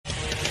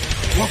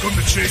Welcome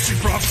to Chasing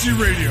Prophecy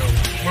Radio,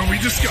 where we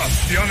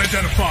discuss the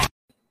unidentified.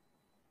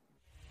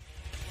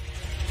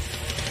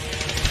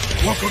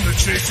 Welcome to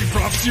Chasing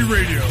Prophecy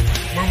Radio,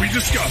 where we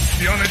discuss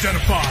the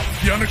unidentified,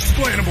 the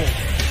unexplainable,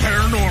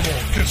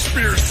 paranormal,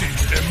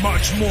 conspiracies, and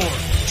much more.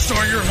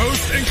 Starring your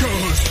host and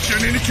co-host,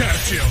 Jenny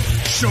Nicasio,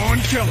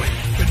 Sean Kelly,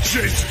 and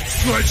Jason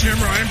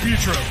Sledgehammer Ryan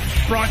Petro.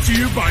 Brought to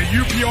you by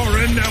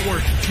UPRN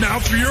Network.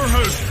 Now for your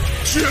host,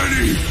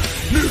 Jenny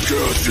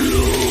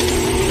Nicasio.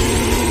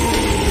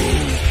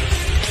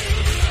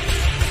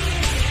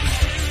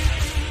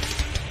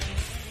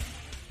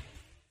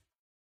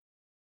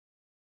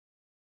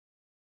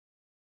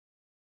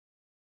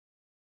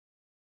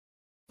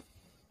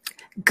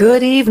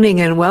 Good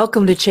evening and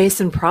welcome to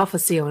Chasing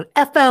Prophecy on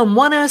FM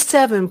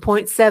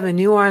 107.7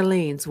 New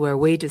Orleans, where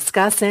we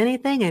discuss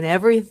anything and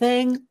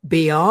everything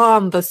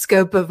beyond the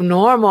scope of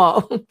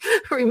normal.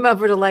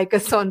 Remember to like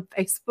us on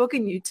Facebook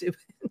and YouTube.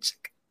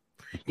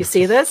 You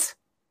see this?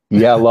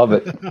 Yeah, I love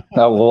it.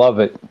 I love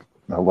it.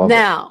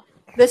 Now,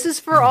 this is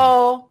for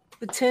all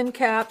the tin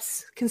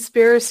caps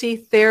conspiracy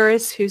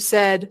theorists who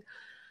said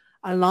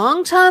a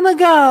long time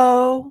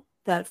ago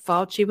that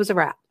Fauci was a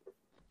rat.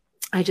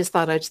 I just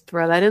thought I'd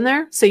throw that in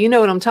there. So you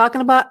know what I'm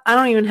talking about. I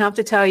don't even have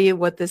to tell you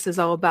what this is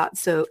all about.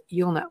 So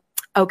you'll know.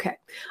 Okay.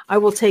 I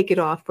will take it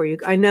off for you.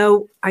 I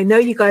know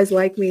you guys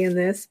like me in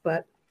this,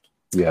 but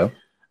yeah,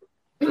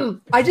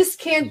 I just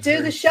can't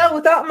do the show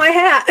without my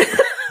hat.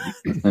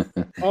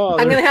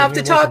 I'm going to have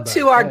to talk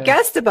to our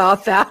guest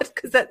about that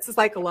because that's a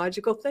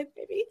psychological thing,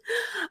 maybe.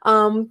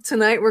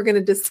 Tonight we're going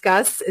to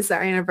discuss is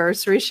our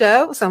anniversary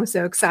show. So I'm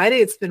so excited.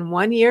 It's been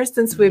 1 year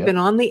since we've been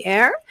on the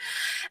air.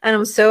 And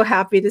I'm so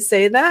happy to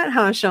say that,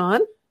 huh,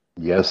 Sean?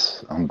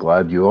 Yes, I'm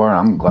glad you are.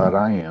 I'm glad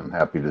I am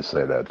happy to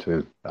say that,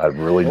 too. I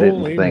really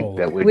didn't think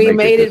that we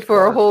made it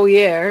for a whole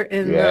year.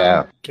 And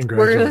yeah.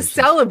 We're going to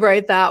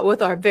celebrate that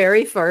with our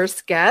very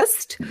first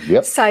guest,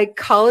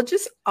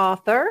 psychologist,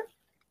 author,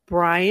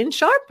 Brian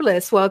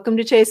Sharpless. Welcome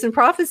to Chasing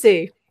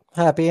Prophecy.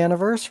 Happy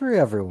anniversary,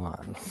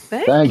 everyone.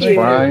 Thanks,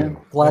 Brian.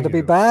 Glad to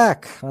be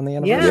back on the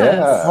anniversary. Yes.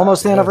 Yeah.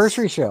 Almost the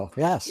anniversary show.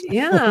 Yes.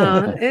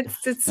 Yeah,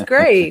 it's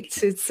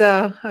great. It's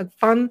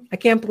fun. I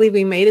can't believe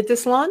we made it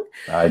this long.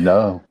 I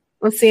know.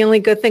 That's the only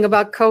good thing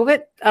about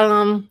COVID,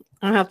 I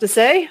have to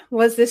say,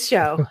 was this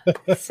show.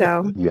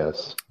 So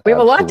yes, we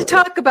have a lot to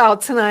talk about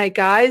tonight,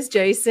 guys.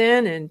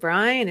 Jason and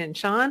Brian and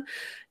Sean.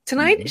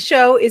 Tonight's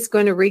show is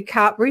going to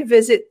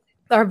revisit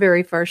our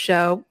very first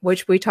show,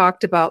 which we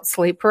talked about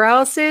sleep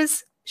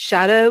paralysis,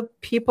 shadow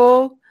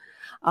people,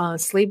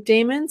 sleep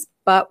demons.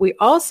 But we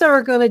also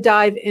are going to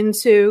dive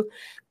into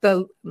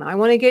I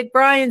want to get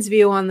Brian's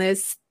view on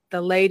this,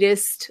 the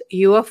latest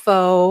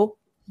UFO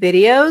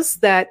videos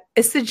that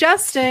is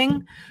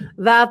suggesting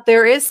that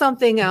there is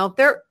something out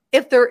there.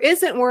 If there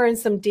isn't, we're in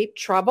some deep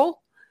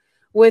trouble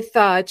with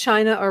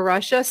China or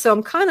Russia. So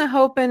I'm kind of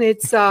hoping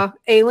it's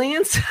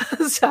aliens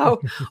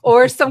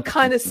or some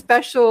kind of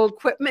special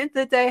equipment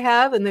that they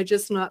have and they're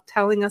just not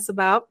telling us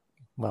about.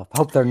 Well,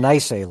 hope they're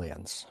nice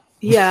aliens.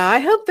 Yeah, I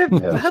hope they're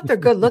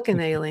good looking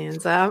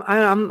aliens.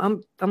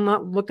 I'm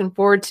not looking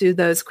forward to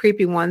those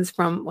creepy ones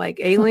from like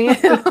Alien.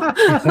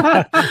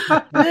 Yeah,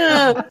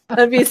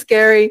 that'd be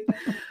scary.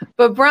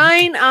 But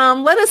Brian,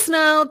 let us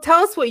know.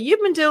 Tell us what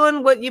you've been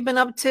doing, what you've been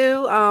up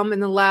to in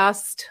the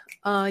last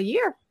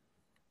year.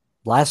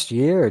 Last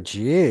year,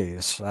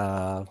 geez.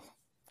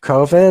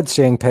 COVID,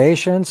 seeing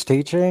patients,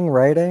 teaching,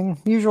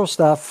 writing, usual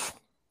stuff.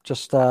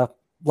 Just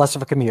less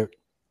of a commute.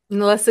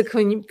 Less of a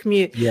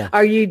commute. Yeah.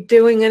 Are you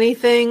doing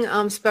anything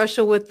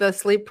special with the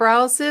sleep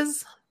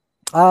paralysis?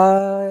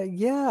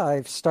 Yeah,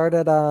 I've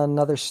started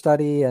another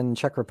study in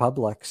Czech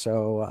Republic.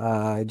 So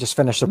I just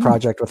finished a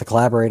project with a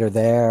collaborator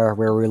there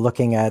where we're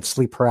looking at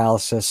sleep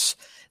paralysis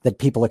that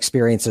people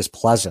experience as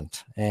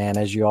pleasant. And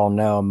as you all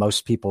know,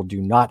 most people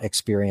do not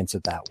experience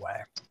it that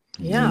way.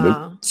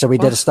 Yeah. So we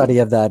did a study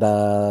of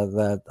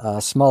that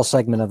small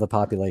segment of the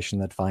population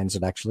that finds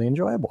it actually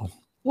enjoyable.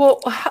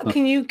 Well,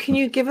 can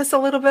you give us a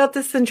little bit of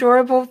this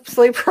enjoyable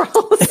sleep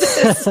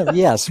paralysis?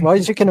 Yes. Well,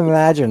 as you can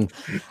imagine,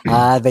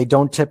 they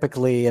don't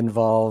typically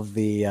involve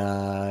the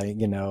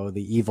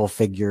evil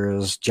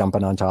figures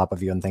jumping on top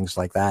of you and things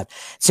like that.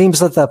 It seems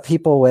that the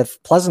people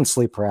with pleasant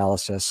sleep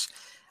paralysis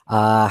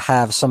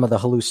have some of the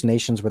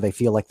hallucinations where they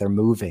feel like they're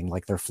moving,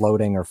 like they're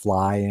floating or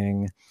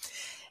flying.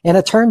 And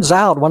it turns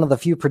out one of the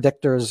few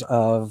predictors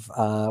of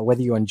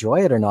whether you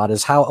enjoy it or not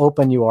is how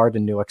open you are to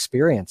new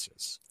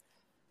experiences.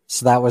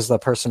 So that was the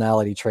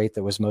personality trait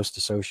that was most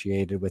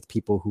associated with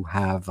people who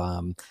have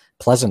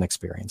pleasant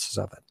experiences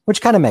of it,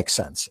 which kind of makes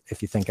sense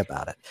if you think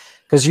about it.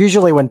 Because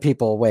usually when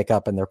people wake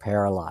up and they're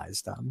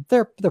paralyzed,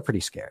 they're pretty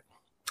scared.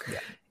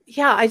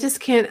 Yeah, I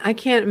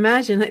can't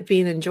imagine it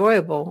being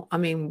enjoyable. I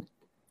mean,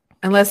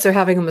 unless they're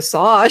having a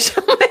massage.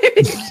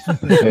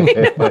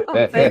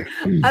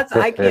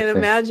 I can't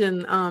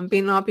imagine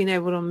not being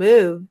able to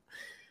move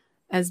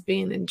as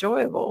being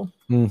enjoyable.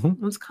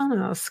 Mm-hmm. It's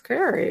kind of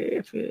scary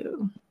if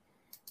you.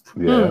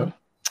 Yeah.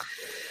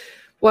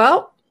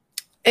 Well,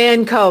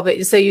 and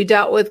COVID. So you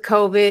dealt with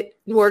COVID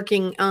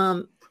working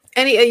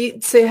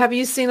So have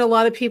you seen a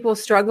lot of people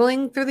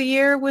struggling through the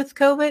year with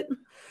COVID?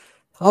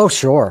 Oh,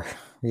 sure.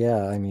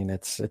 Yeah, I mean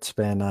it's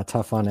been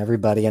tough on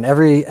everybody, and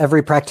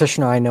every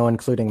practitioner I know,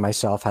 including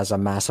myself, has a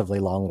massively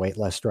long wait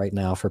list right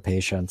now for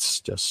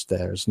patients. Just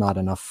there's not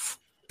enough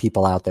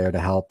people out there to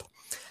help,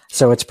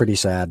 so it's pretty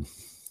sad.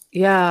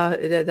 Yeah,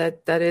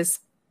 that is,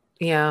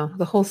 yeah,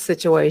 the whole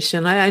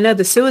situation. I know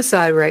the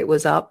suicide rate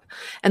was up,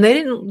 and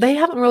they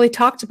haven't really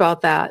talked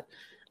about that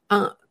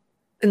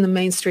in the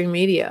mainstream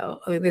media.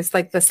 I mean, it's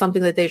like that's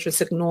something that they're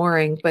just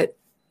ignoring. But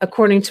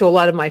according to a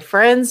lot of my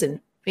friends and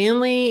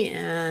family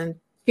and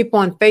people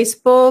on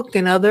Facebook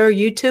and other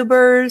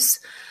YouTubers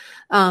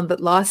that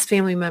lost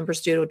family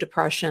members due to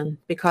depression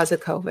because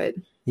of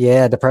COVID.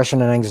 Yeah,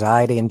 depression and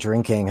anxiety and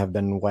drinking have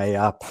been way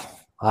up.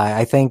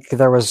 I think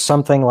there was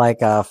something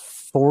like a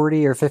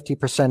 40 or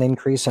 50%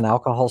 increase in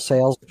alcohol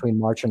sales between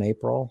March and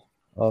April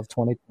of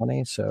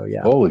 2020. So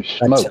yeah. Holy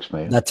smokes,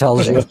 man. That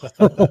tells you.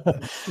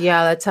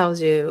 Yeah, that tells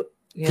you.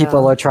 Yeah.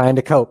 People are trying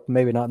to cope,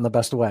 maybe not in the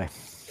best way.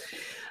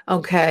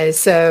 Okay,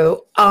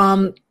 so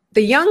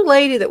the young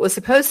lady that was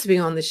supposed to be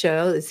on the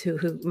show is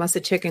who must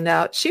have chickened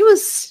out. I'm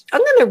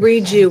going to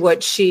read you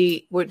what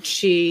she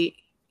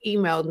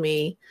emailed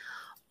me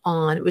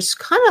on. It was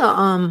kind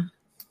of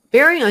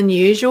very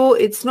unusual.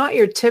 It's not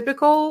your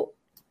typical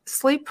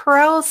sleep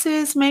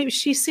paralysis. Maybe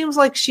she seems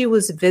like she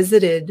was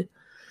visited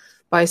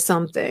by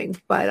something,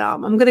 but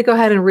I'm going to go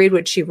ahead and read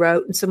what she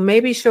wrote. And so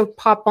maybe she'll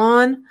pop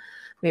on,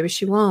 maybe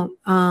she won't.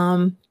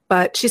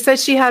 But she said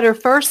she had her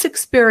first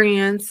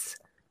experience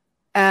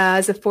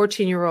as a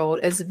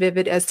 14-year-old, as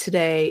vivid as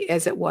today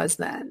as it was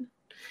then.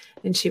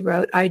 And she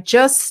wrote, I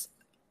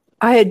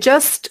had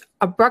just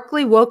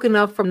abruptly woken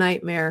up from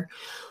nightmare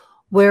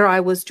where I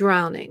was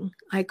drowning.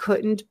 I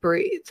couldn't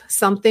breathe.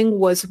 Something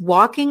was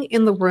walking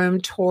in the room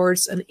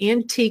towards an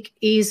antique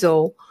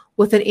easel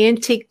with an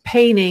antique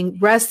painting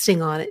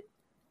resting on it.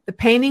 The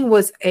painting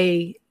was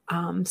a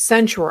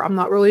centaur. I'm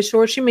not really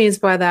sure what she means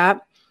by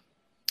that.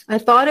 I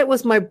thought it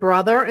was my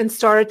brother and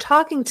started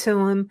talking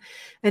to him,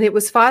 and it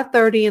was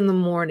 5:30 in the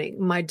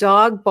morning. My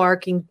dog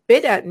barking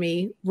bit at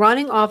me,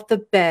 running off the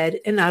bed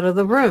and out of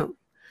the room.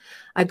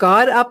 I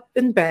got up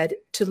in bed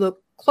to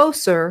look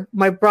closer.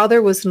 My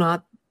brother was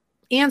not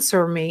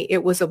answering me.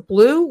 It was a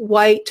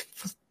blue-white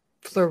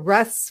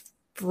fibrous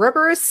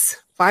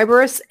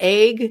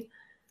egg,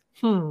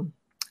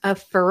 a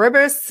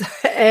fibrous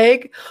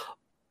egg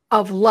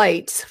of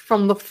light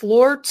from the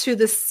floor to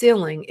the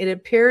ceiling. It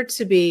appeared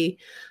to be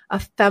a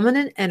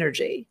feminine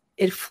energy.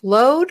 It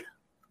flowed,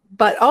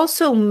 but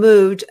also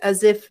moved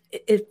as if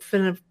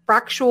in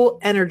fractal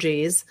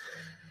energies.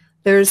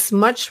 There's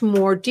much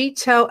more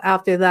detail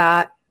after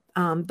that.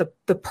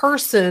 The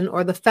person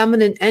or the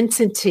feminine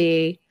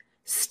entity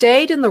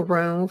stayed in the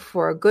room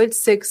for a good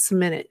 6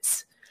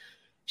 minutes.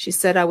 She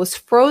said, I was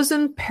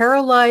frozen,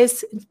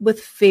 paralyzed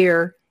with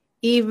fear,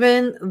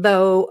 even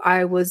though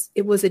it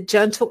was a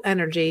gentle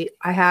energy.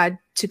 I had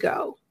to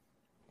go.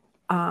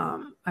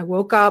 I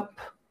woke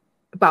up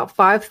about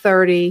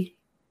 5:30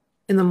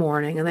 in the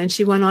morning. And then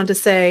she went on to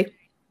say,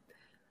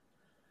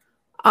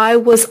 I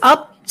was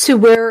up to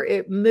where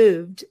it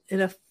moved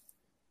in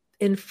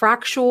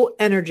fractal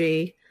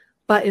energy,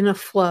 but in a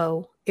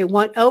flow. It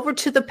went over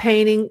to the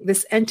painting.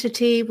 This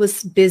entity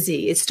was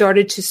busy. It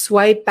started to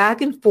swipe back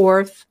and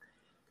forth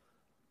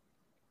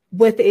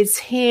with its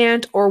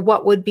hand, or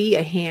what would be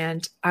a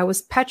hand. I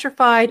was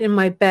petrified in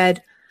my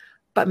bed,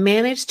 but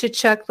managed to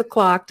check the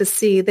clock to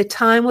see the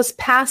time was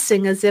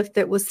passing as if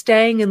it was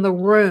staying in the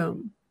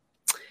room.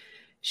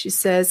 She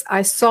says,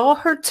 I saw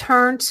her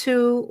turn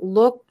to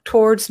look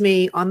towards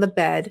me on the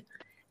bed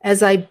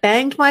as I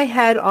banged my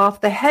head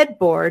off the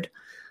headboard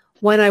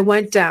when I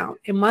went down.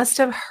 It must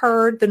have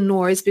heard the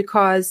noise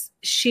because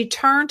she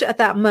turned at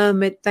that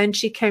moment. Then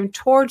she came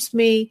towards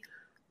me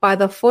by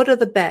the foot of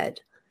the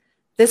bed.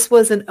 This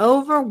was an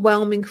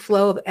overwhelming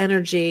flow of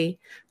energy,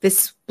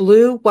 this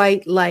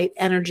blue-white light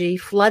energy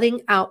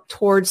flooding out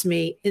towards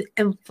me and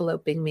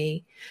enveloping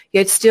me.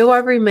 Yet still I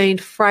remained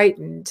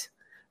frightened.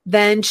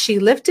 Then she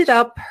lifted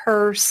up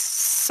her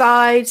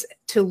sides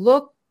to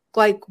look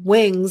like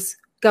wings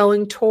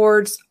going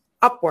towards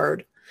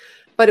upward.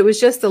 But it was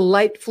just the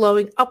light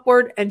flowing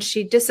upward, and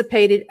she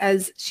dissipated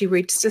as she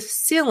reached the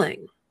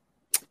ceiling.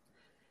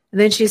 And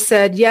then she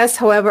said, yes,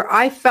 however,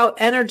 I felt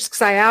energy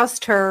because I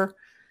asked her,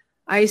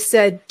 I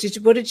said,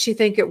 what did she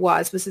think it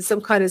was? Was it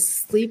some kind of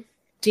sleep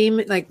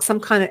demon, like some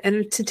kind of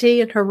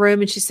entity in her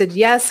room? And she said,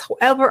 yes.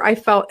 However, I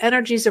felt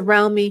energies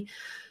around me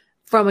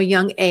from a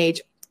young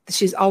age.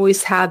 She's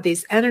always had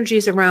these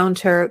energies around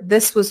her.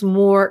 This was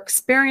more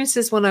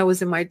experiences when I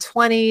was in my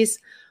 20s,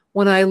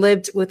 when I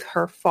lived with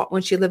her,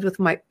 she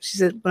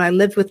said, when I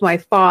lived with my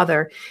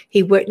father,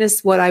 he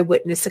witnessed what I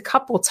witnessed a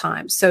couple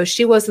times. So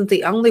she wasn't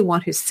the only one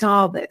who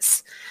saw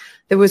this.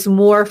 There was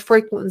more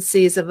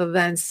frequencies of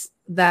events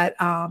that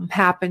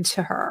happened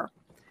to her.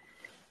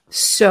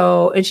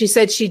 So, and she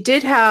said she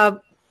did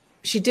have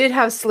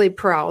sleep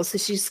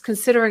paralysis. She's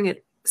considering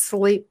it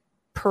sleep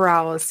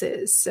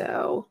paralysis.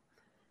 So,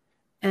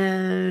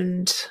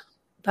 and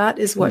that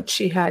is what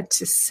she had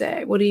to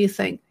say. What do you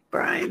think,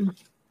 Brian?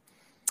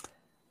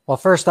 Well,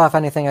 first off,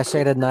 anything I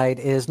say tonight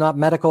is not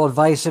medical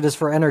advice. It is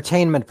for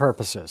entertainment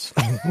purposes.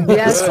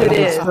 Yes, it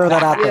is. Throw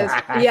that out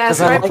there.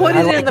 Yes, I put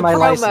it in the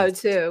promo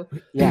license. too.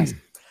 Yes.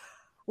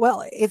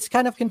 Well, it's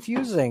kind of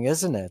confusing,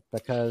 isn't it?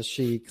 Because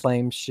she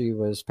claims she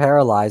was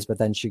paralyzed, but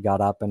then she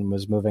got up and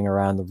was moving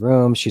around the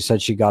room. She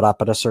said she got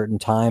up at a certain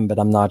time, but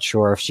I'm not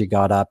sure if she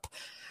got up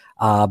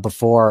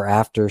before or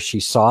after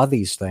she saw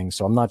these things.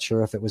 So I'm not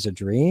sure if it was a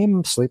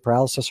dream, sleep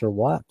paralysis, or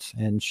what.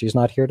 And she's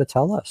not here to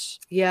tell us.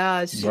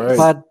 Yeah. Right.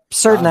 But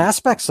certain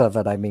aspects of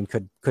it, I mean,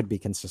 could be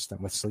consistent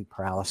with sleep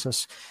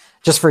paralysis.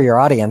 Just for your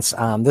audience,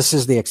 this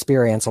is the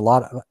experience.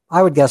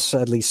 I would guess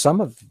at least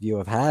some of you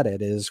have had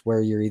it, is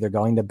where you're either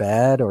going to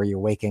bed or you're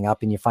waking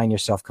up and you find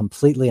yourself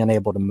completely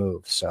unable to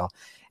move. So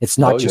it's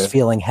not just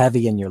feeling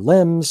heavy in your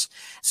limbs.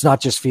 It's not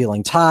just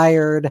feeling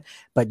tired,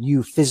 but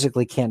you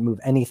physically can't move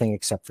anything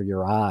except for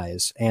your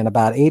eyes. And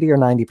about 80 or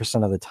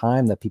 90% of the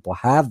time that people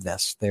have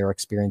this, they're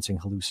experiencing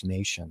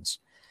hallucinations.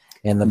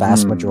 And the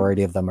vast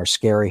majority of them are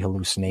scary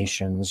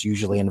hallucinations,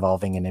 usually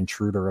involving an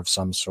intruder of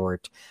some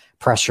sort,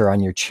 pressure on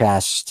your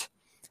chest,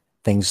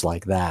 things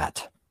like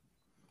that.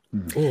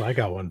 Oh, I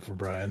got one for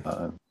Brian.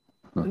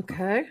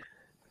 Okay.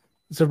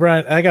 So,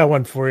 Brian, I got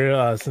one for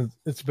you since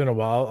it's been a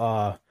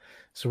while.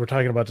 So we're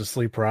talking about the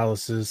sleep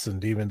paralysis and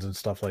demons and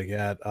stuff like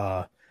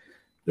that.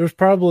 There's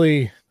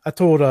probably, I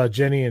told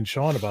Jenny and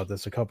Sean about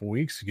this a couple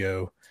weeks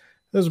ago.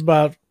 It was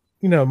about,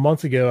 a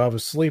month ago. I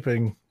was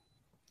sleeping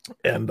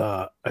and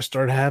I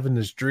started having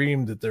this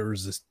dream that there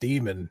was this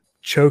demon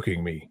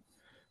choking me,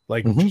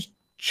 just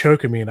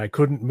choking me, and I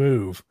couldn't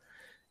move.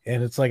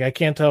 And it's like, I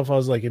can't tell if I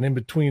was like an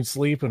in-between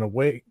sleep and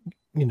awake,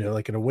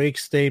 like an awake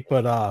state.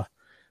 But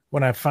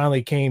when I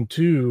finally came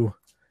to,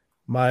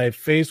 my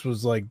face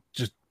was like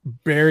just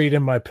buried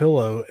in my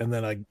pillow. And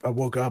then I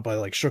woke up, I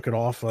like shook it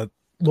off. I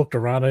looked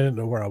around, I didn't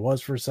know where I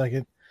was for a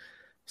second.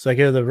 So I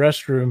go to the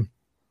restroom,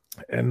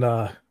 and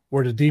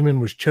where the demon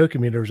was choking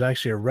me, there was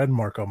actually a red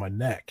mark on my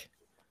neck.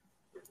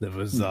 That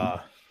was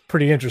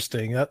pretty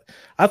interesting.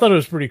 I thought it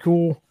was pretty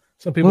cool.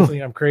 Some people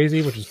think I'm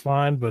crazy, which is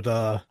fine, but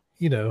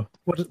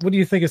what do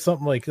you think of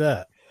something like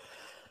that?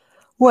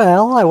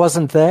 Well, I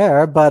wasn't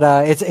there, but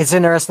it's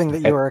interesting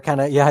that you were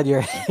you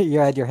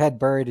had your head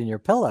buried in your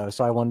pillow.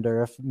 So I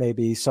wonder if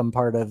maybe some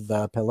part of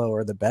the pillow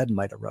or the bed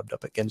might have rubbed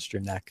up against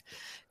your neck,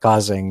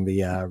 causing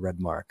the red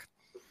mark.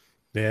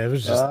 Yeah, it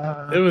was just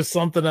it was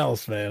something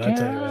else, man. I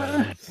tell you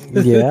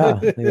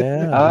what.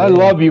 Yeah. I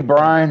love you,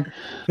 Brian.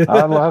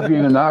 I love you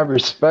and I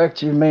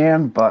respect you,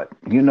 man. But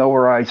you know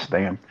where I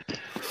stand.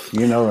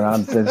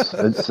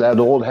 It's that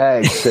old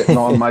hag sitting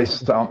on my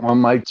stump, on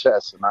my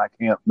chest, and I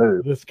can't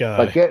move. This guy.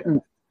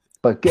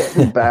 But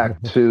getting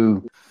back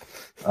to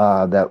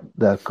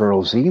that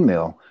girl's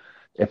email,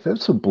 if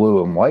it's a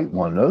blue and white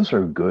one, those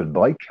are good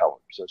light colors.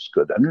 That's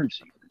good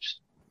energy.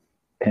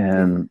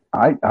 And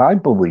I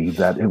believe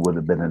that it would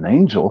have been an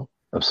angel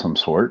of some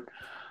sort.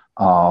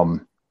 The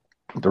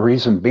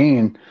reason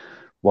being,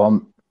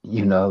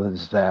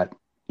 is that,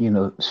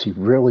 she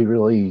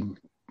really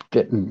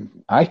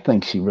I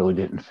think she really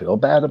didn't feel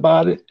bad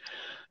about it,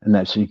 and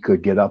that she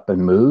could get up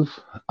and move.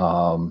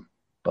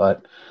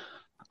 But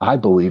I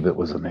believe it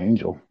was an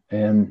angel.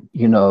 And,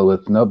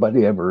 if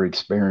nobody ever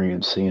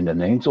experienced seeing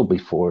an angel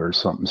before or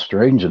something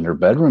strange in their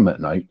bedroom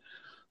at night,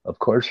 of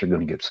course they're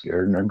going to get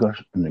scared and they're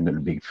going to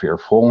be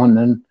fearful, and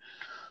then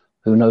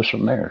who knows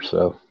from there.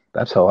 So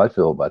that's how I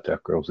feel about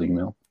that girl's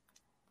email.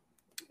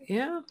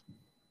 Yeah.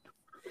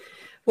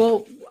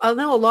 Well, I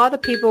know a lot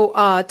of people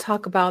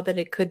talk about that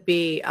it could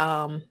be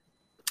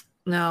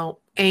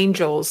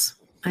angels.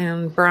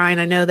 And Brian,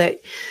 I know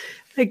that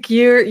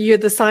you're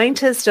the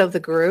scientist of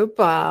the group,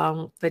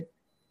 but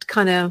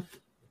kind of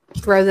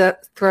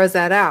throws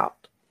that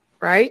out,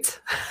 right?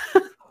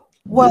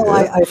 Well,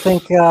 I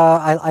think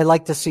I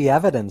like to see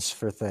evidence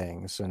for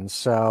things. And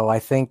so I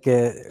think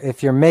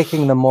if you're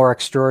making the more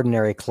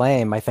extraordinary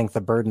claim, I think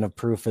the burden of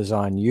proof is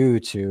on you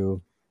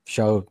to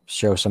show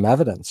some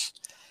evidence.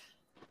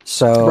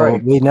 So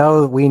right. we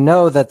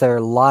know that there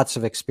are lots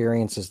of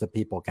experiences that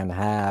people can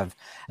have,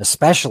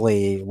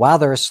 especially while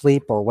they're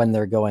asleep or when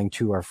they're going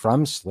to or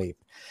from sleep.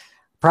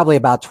 Probably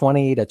about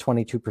 20 to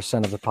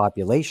 22% of the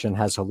population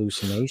has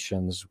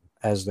hallucinations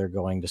as they're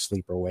going to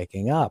sleep or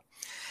waking up.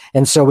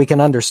 And so we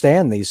can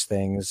understand these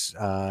things,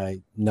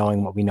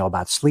 knowing what we know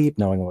about sleep,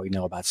 knowing what we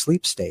know about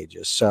sleep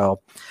stages.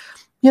 So,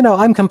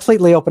 I'm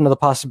completely open to the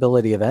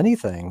possibility of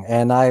anything.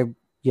 And I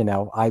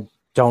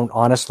don't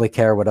honestly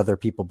care what other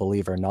people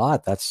believe or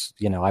not. That's,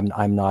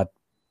 I'm not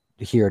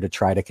here to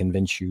try to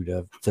convince you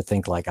to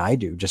think like I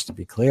do, just to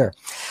be clear.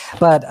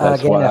 But that's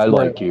again, why I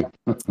like you.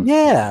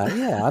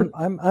 yeah.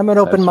 I'm an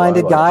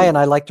open-minded guy, and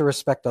I like to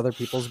respect other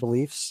people's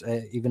beliefs,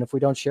 even if we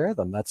don't share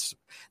them.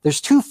 There's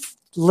too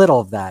little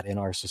of that in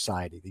our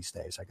society these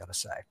days, I gotta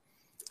say.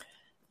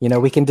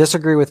 We can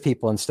disagree with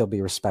people and still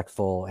be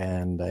respectful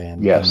and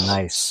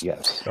nice.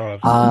 Yes.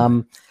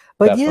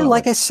 But definitely.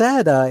 like I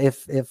said,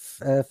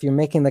 if you're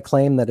making the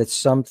claim that it's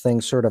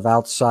something sort of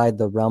outside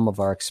the realm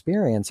of our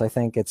experience, I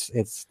think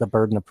it's the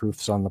burden of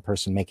proof's on the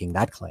person making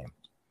that claim.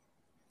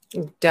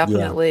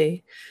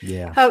 Definitely.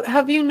 Yeah.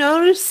 Have you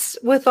noticed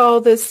with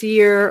all this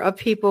year of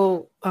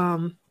people,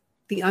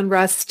 the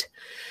unrest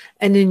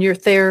and in your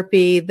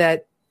therapy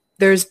that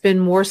there's been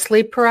more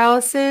sleep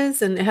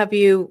paralysis? And have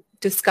you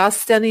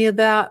discussed any of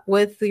that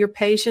with your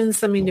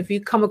patients? I mean, have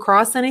you come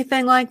across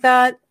anything like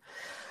that?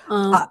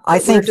 I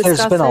think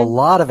there's been a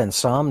lot of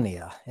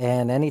insomnia,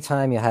 and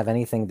anytime you have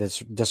anything that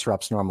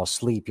disrupts normal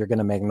sleep, you're going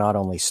to make not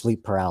only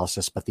sleep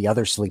paralysis, but the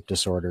other sleep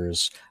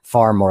disorders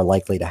far more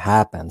likely to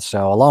happen.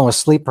 So along with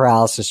sleep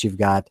paralysis, you've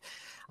got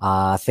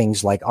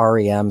things like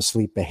REM,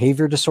 sleep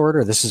behavior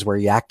disorder. This is where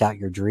you act out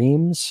your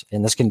dreams,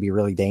 and this can be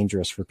really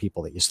dangerous for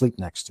people that you sleep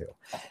next to,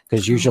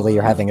 because usually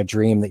you're having a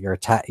dream that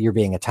you're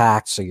being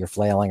attacked, so you're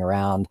flailing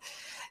around,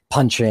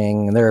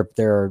 punching. There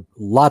are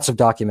lots of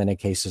documented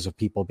cases of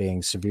people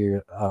being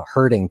severe,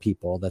 hurting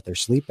people that they're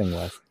sleeping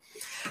with.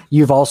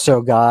 You've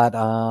also got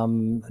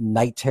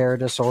night terror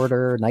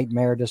disorder,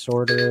 nightmare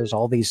disorders,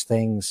 all these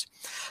things.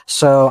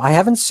 So I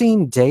haven't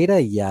seen data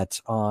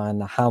yet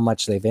on how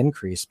much they've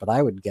increased, but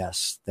I would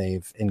guess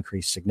they've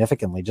increased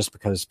significantly just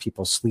because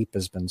people's sleep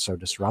has been so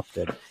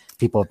disrupted.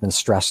 People have been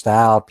stressed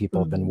out.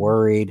 People have been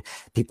worried.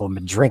 People have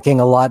been drinking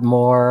a lot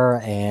more,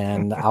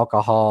 and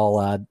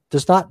alcohol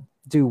does not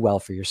do well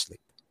for your sleep.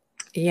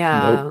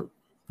 Yeah. Nope.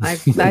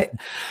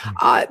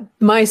 I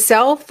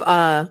myself,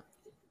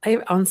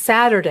 on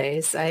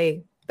Saturdays,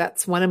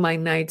 that's one of my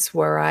nights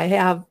where I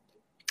have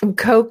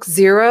Coke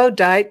Zero,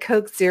 Diet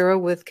Coke Zero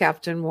with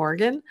Captain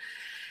Morgan.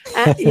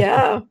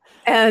 Yeah.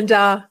 And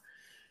I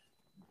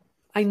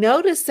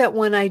noticed that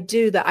when I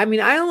do that, I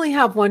mean, I only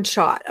have one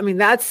shot. I mean,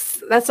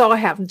 that's all I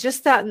have.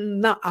 Just that,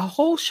 not a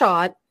whole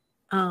shot.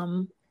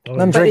 I'm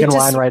drinking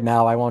wine right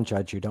now. I won't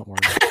judge you. Don't worry.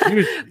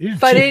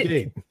 But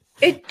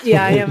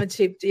yeah, I am a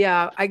cheap.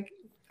 Yeah, I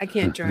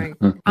can't drink.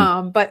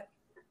 But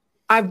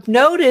I've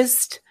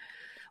noticed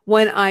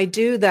when I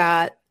do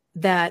that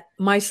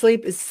my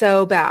sleep is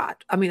so bad.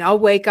 I mean, I'll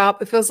wake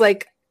up. It feels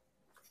like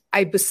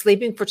I was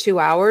sleeping for 2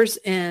 hours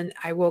and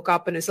I woke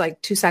up and it's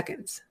like 2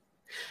 seconds.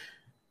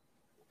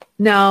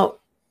 Now,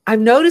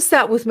 I've noticed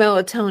that with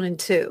melatonin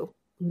too,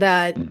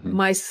 that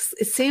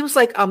it seems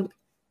like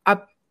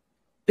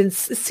it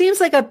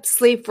seems like I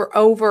sleep for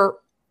over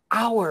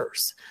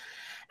hours.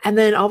 And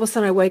then all of a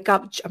sudden I wake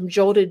up, I'm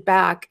jolted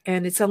back,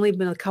 and it's only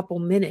been a couple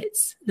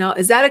minutes. Now,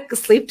 is that a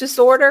sleep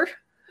disorder?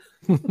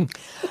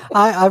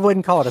 I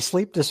wouldn't call it a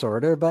sleep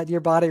disorder, but your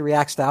body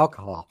reacts to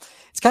alcohol.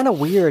 It's kind of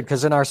weird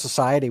because in our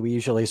society, we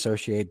usually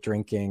associate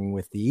drinking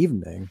with the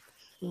evening.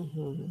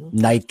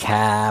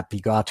 Nightcap, you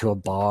go out to a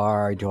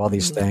bar, you do all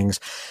these things.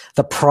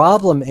 The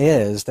problem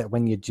is that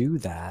when you do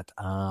that,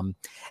 I'm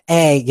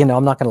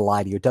not going to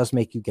lie to you, it does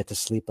make you get to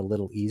sleep a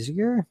little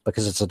easier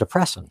because it's a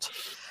depressant.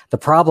 The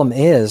problem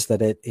is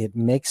that it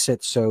makes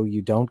it so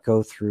you don't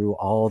go through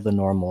all the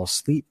normal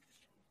sleep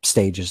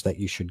stages that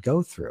you should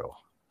go through.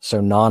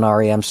 So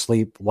non-REM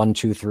sleep, 1,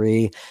 2,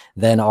 3,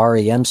 then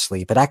REM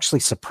sleep. It actually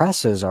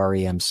suppresses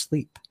REM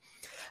sleep.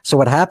 So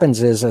what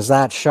happens is, as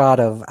that shot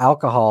of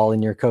alcohol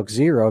in your Coke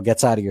Zero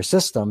gets out of your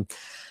system,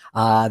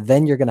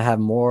 then you're going to have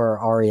more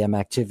REM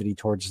activity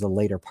towards the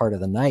later part of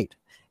the night.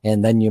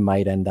 And then you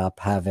might end up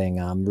having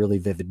really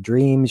vivid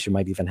dreams. You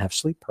might even have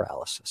sleep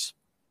paralysis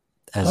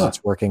as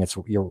it's working its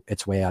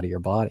way out of your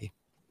body.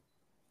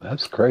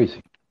 That's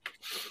crazy.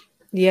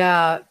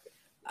 Yeah.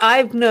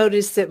 I've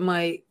noticed that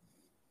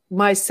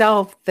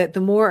myself that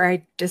the more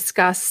I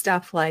discuss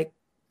stuff like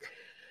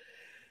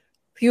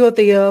few of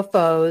the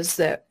UFOs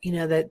that,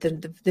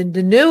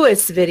 the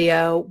newest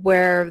video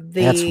where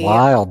that's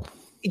wild.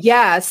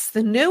 Yes.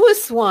 The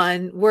newest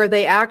one where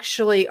they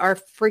actually are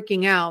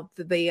freaking out.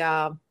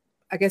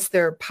 I guess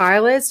they're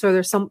pilots or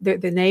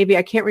the Navy.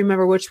 I can't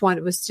remember which one.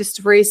 It was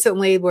just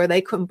recently where they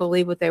couldn't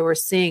believe what they were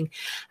seeing.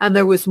 And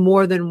there was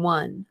more than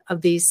one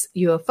of these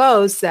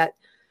UFOs that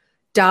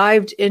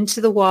dived into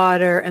the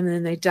water, and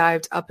then they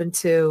dived up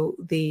into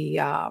the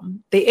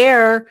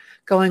air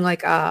going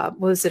like,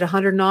 was it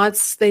 100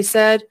 knots, they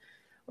said,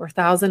 or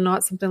 1,000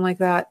 knots, something like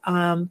that.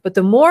 But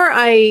the more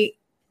I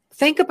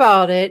think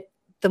about it,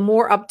 the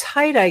more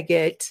uptight I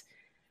get.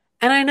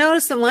 And I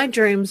notice that my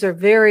dreams are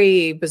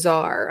very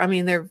bizarre. I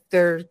mean,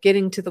 they're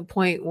getting to the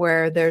point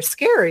where they're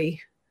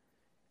scary.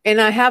 And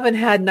I haven't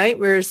had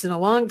nightmares in a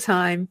long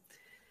time.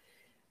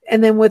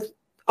 And then with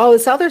all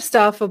this other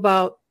stuff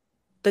about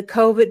the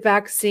COVID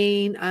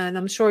vaccine, and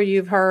I'm sure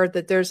you've heard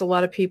that there's a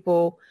lot of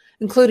people,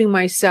 including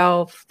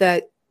myself,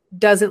 that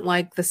doesn't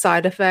like the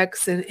side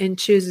effects and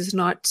chooses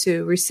not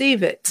to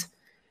receive it.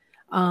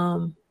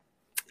 And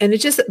it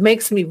just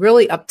makes me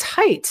really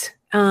uptight.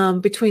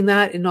 Between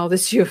that and all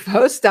this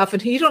UFO stuff,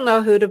 and you don't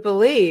know who to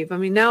believe. I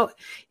mean, now,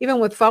 even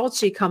with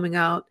Fauci coming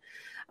out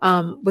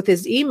with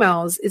his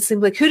emails, it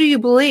seems like, who do you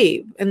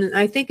believe? And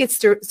I think it's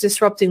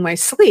disrupting my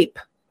sleep.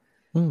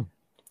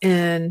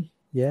 And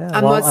yeah,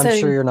 I'm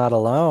sure you're not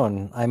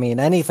alone. I mean,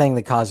 anything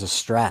that causes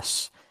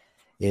stress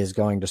is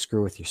going to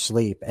screw with your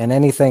sleep, and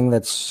anything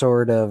that's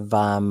sort of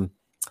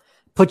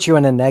puts you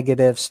in a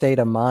negative state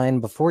of mind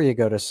before you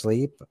go to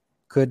sleep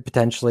could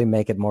potentially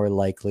make it more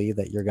likely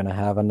that you're going to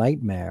have a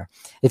nightmare.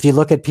 If you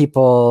look at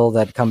people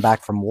that come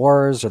back from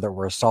wars or that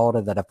were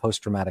assaulted that have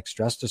post-traumatic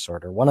stress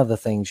disorder, one of the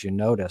things you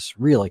notice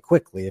really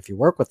quickly if you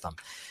work with them,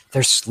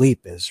 their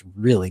sleep is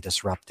really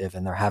disruptive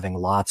and they're having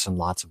lots and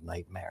lots of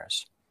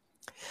nightmares.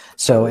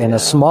 So in a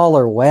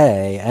smaller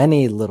way,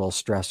 any little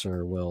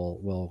stressor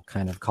will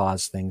kind of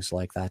cause things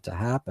like that to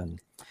happen.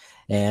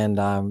 And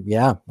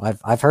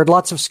I've heard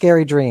lots of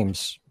scary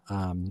dreams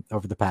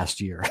over the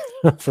past year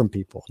from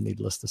people,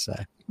 needless to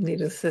say.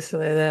 There've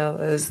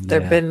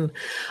been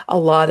a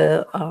lot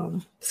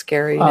of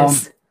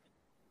scariness.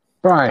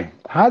 Brian,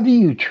 how do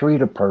you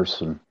treat a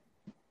person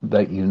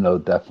that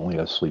definitely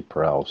has sleep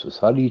paralysis?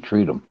 How do you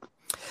treat them?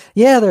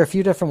 Yeah, there are a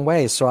few different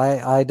ways. So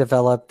I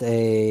developed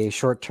a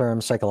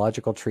short-term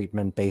psychological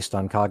treatment based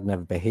on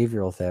cognitive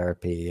behavioral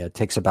therapy. It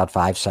takes about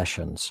 5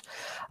 sessions.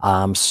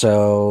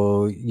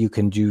 So you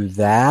can do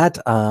that.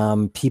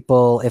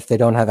 People, if they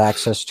don't have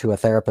access to a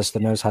therapist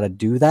that knows how to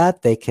do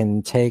that, they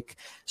can take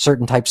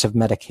certain types of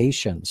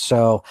medications.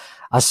 So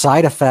a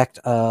side effect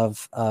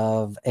of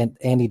an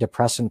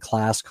antidepressant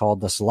class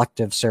called the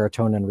selective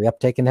serotonin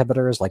reuptake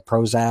inhibitors like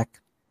Prozac,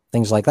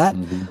 things like that.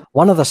 Mm-hmm.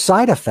 One of the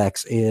side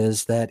effects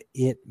is that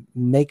it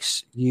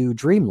makes you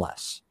dream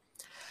less.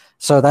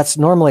 So that's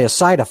normally a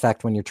side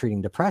effect when you're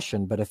treating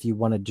depression. But if you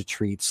wanted to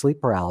treat sleep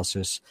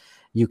paralysis,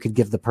 you could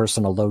give the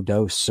person a low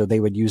dose. So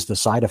they would use the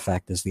side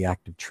effect as the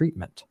active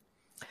treatment.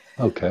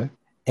 Okay.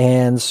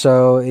 And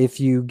so if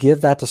you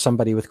give that to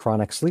somebody with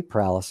chronic sleep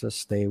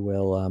paralysis, they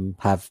will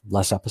have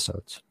less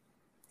episodes.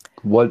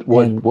 What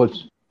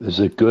is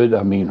it good?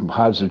 I mean,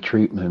 how's the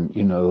treatment,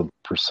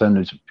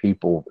 percentage of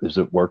people, is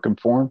it working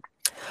for them?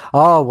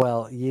 Oh,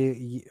 well,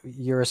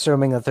 you're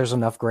assuming that there's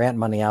enough grant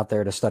money out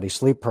there to study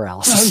sleep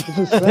paralysis.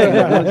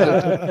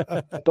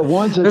 The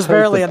ones that there's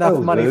barely enough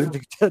money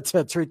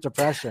to treat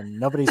depression.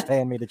 Nobody's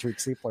paying me to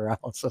treat sleep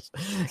paralysis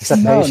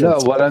except patients. No,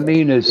 what I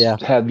mean is,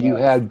 have you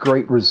had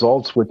great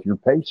results with your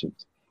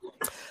patients?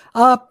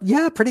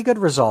 Yeah, pretty good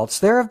results.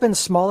 There have been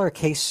smaller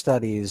case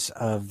studies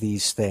of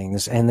these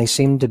things, and they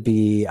seem to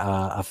be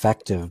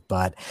effective.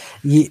 But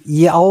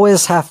you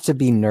always have to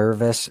be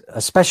nervous,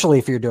 especially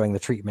if you're doing the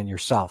treatment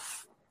yourself,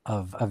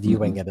 of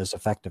viewing it as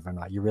effective or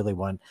not. You really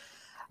want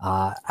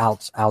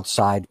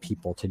outside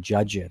people to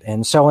judge it.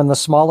 And so in the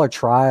smaller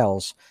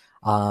trials,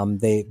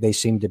 it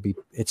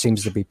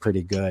seems to be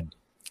pretty good.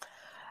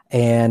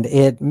 And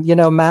it,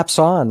 maps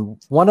on.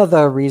 One of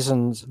the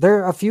reasons,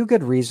 there are a few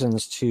good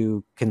reasons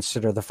to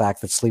consider the fact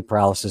that sleep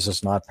paralysis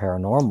is not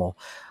paranormal.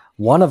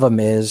 One of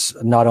them is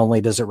not only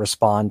does it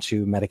respond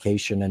to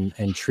medication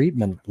and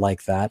treatment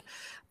like that,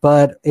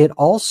 but it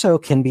also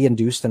can be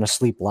induced in a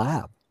sleep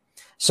lab.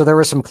 So there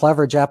were some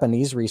clever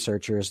Japanese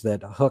researchers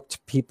that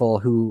hooked people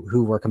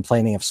who were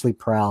complaining of sleep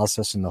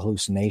paralysis and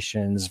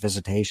hallucinations,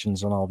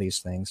 visitations, and all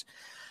these things,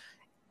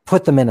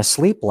 put them in a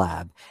sleep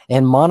lab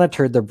and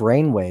monitored their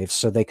brain waves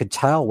so they could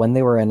tell when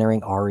they were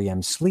entering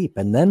REM sleep.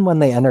 And then when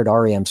they entered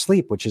REM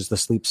sleep, which is the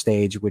sleep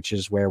stage, which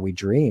is where we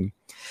dream,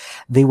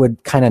 they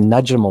would kind of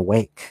nudge them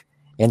awake.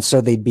 And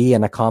so they'd be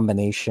in a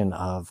combination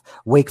of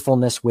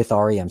wakefulness with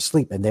REM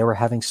sleep. And they were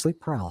having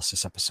sleep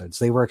paralysis episodes.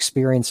 They were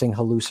experiencing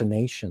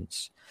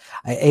hallucinations.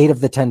 8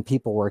 of the 10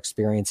 people were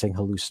experiencing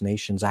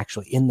hallucinations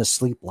actually in the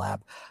sleep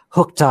lab,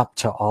 hooked up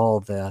to all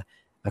the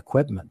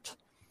equipment.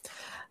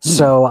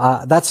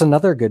 So that's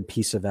another good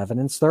piece of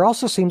evidence. There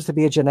also seems to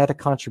be a genetic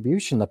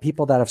contribution. The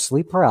people that have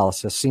sleep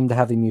paralysis seem to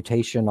have a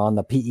mutation on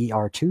the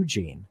PER2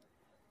 gene.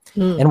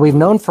 And we've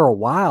known for a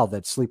while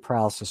that sleep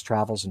paralysis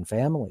travels in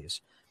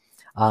families.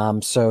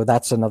 So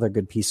that's another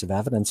good piece of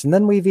evidence. And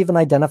then we've even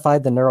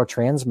identified the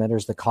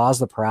neurotransmitters that cause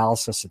the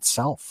paralysis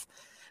itself.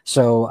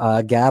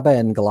 So GABA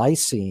and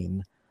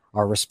glycine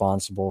are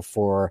responsible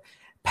for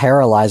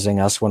paralyzing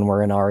us when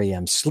we're in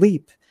REM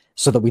sleep,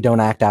 so that we don't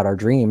act out our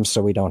dreams,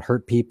 so we don't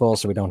hurt people,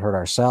 so we don't hurt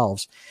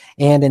ourselves.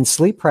 And in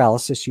sleep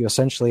paralysis, you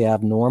essentially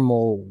have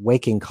normal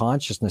waking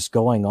consciousness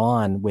going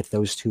on with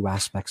those 2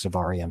 aspects of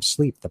REM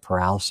sleep, the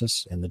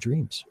paralysis and the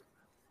dreams.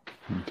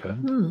 Okay.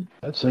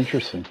 That's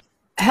interesting.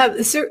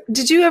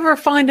 Did you ever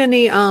find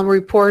any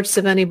reports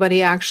of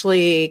anybody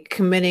actually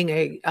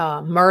committing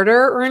a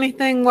murder or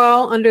anything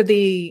while under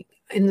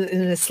in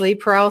the sleep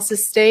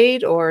paralysis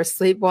state or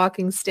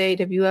sleepwalking state?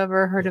 Have you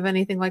ever heard of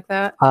anything like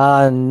that?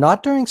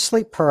 Not during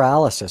sleep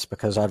paralysis,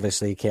 because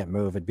obviously you can't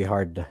move. It'd be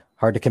hard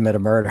to commit a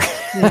murder,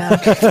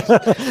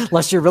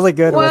 unless you're really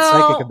good with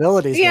psychic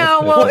abilities. Yeah,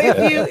 well,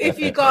 if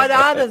you got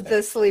out of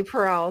the sleep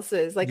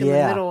paralysis, like in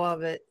the middle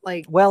of it,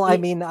 like, well, I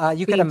mean,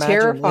 you can imagine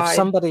terrified. If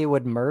somebody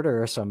would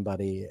murder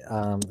somebody,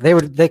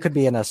 they could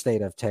be in a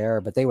state of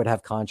terror, but they would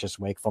have conscious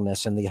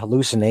wakefulness, and the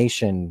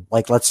hallucination,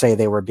 like let's say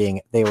they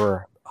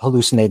were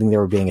hallucinating they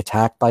were being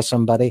attacked by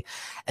somebody.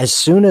 As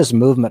soon as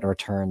movement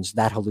returns,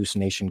 that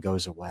hallucination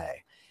goes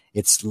away.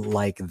 It's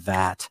like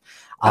that.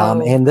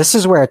 And this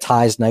is where it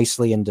ties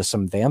nicely into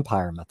some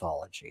vampire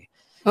mythology.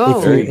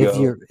 If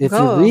you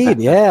read,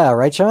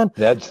 right, Sean?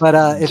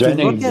 If you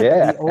look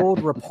at the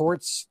old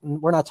reports,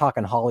 we're not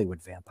talking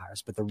Hollywood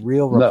vampires, but the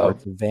real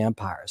reports of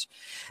vampires,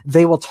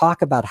 they will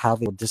talk about how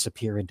they will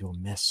disappear into a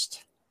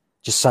mist.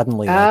 just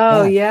suddenly.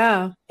 Oh, like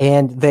yeah.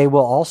 And they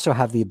will also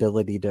have the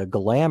ability to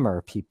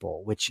glamour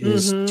people, which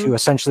is to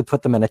essentially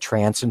put them in a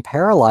trance and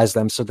paralyze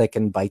them so they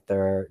can bite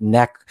their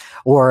neck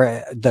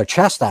or their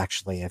chest.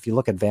 Actually, if you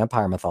look at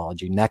vampire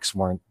mythology, necks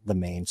weren't the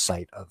main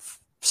site of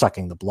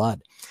sucking the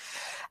blood.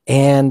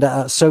 And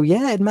so,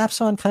 yeah, it maps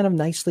on kind of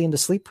nicely into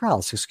sleep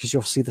paralysis because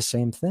you'll see the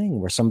same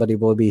thing where somebody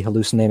will be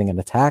hallucinating an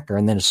attacker.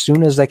 And then as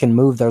soon as they can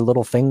move their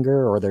little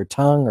finger or their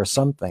tongue or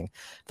something,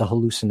 the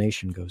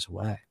hallucination goes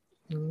away.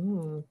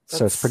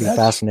 So it's pretty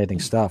fascinating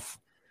stuff.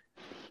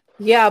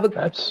 Yeah, but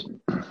That's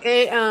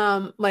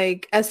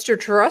like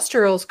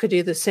extraterrestrials could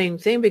do the same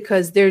thing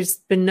because there's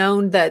been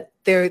known that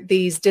there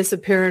these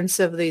disappearance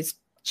of these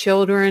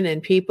children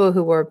and people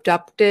who were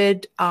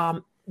abducted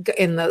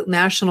in the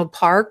national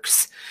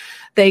parks.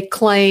 They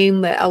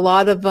claim that a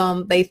lot of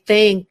them they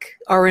think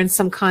are in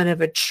some kind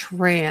of a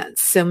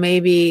trance. So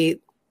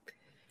maybe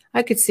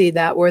I could see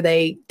that where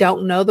they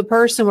don't know the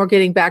person. We're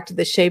getting back to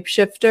the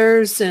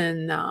shapeshifters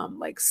and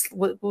like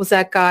what was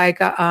that guy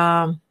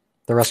got?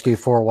 The Rescue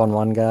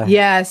 411 guy.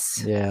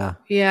 Yes. Yeah.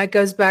 Yeah. It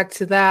goes back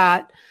to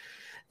that.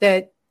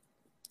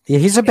 Yeah,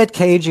 he's a bit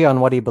cagey on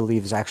what he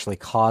believes actually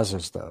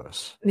causes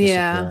those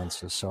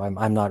disappearances. Yeah. So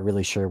I'm not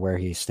really sure where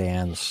he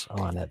stands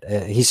on it.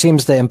 He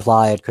seems to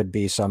imply it could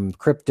be some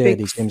cryptid.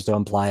 He seems to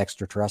imply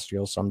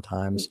extraterrestrials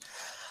sometimes.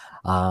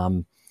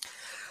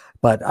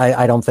 But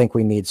I don't think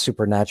we need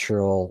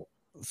supernatural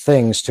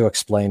things to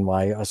explain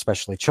why,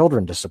 especially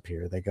children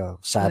disappear. They go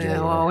sadly.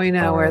 Yeah, well, we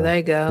know where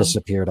they go.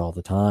 Disappeared all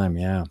the time.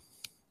 Yeah.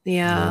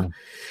 Yeah.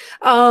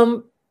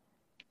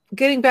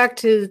 Getting back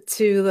to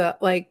the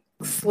like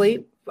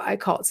sleep, I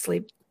call it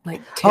sleep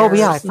like terror. Oh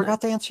yeah, I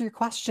forgot to answer your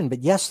question. But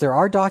yes, there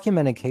are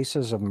documented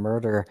cases of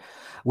murder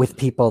with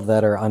people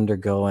that are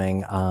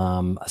undergoing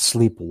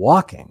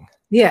sleepwalking.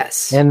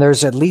 Yes. And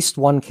there's at least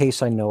one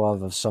case I know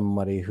of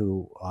somebody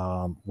who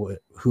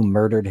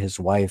murdered his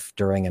wife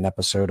during an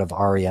episode of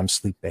REM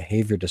sleep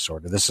behavior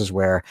disorder. This is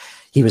where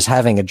he was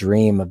having a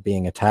dream of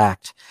being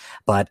attacked,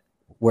 but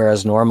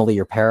whereas normally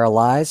you're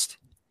paralyzed,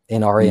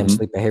 in REM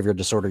sleep behavior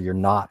disorder, you're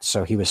not.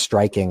 So he was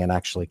striking and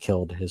actually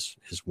killed his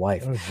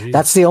wife. Oh,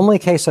 that's the only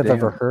case I've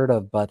ever heard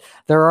of. But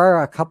there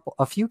are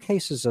a few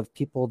cases of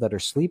people that are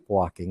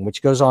sleepwalking,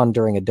 which goes on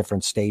during a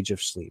different stage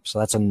of sleep. So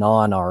that's a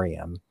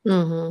non-REM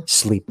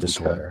sleep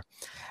disorder.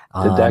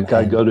 Did that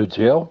guy go to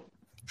jail?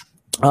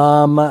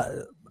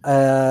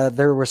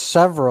 There were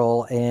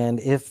several, and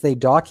if they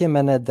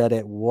documented that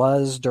it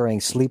was during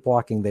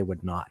sleepwalking, they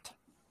would not,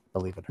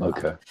 believe it or not.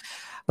 Okay.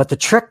 But the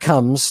trick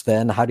comes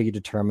then, how do you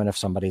determine if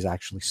somebody's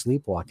actually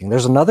sleepwalking?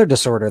 There's another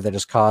disorder that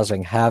is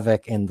causing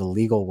havoc in the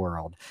legal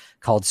world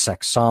called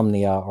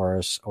sexsomnia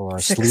or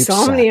sleep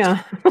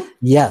sex.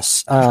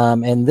 Yes.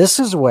 And this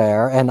is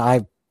where, and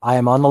I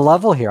am on the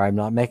level here. I'm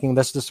not making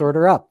this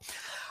disorder up.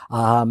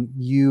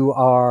 You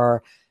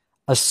are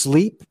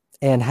asleep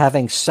and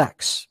having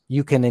sex.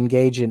 You can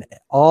engage in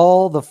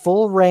all the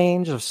full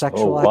range of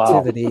sexual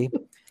activity,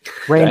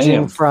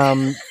 ranging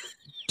from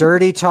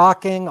dirty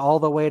talking all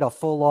the way to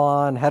full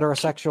on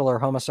heterosexual or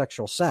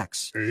homosexual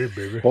sex. Hey,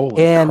 baby.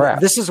 And crap.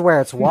 This is where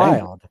it's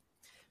wild.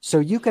 So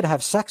you could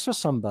have sex with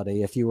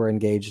somebody if you were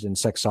engaged in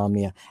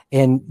sexsomnia,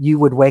 and you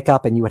would wake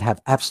up and you would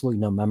have absolutely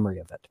no memory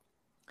of it.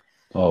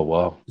 Oh,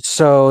 wow.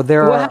 So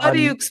how do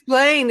you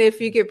explain if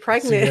you get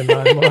pregnant?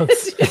 9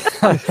 months.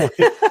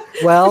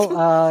 Well,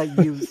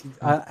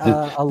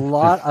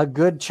 a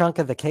good chunk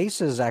of the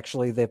cases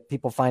actually that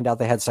people find out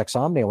they had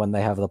sexsomnia when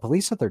they have the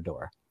police at their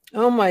door.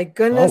 Oh my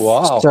goodness! Oh,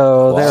 wow.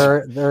 So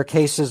there are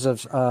cases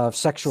of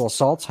sexual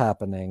assaults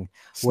happening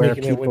where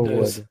people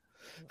would.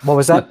 What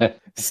was that?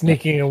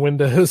 Sneaking in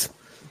windows.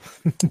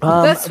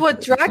 That's what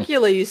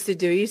Dracula used to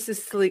do. He used to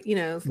sleep,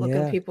 look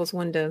in people's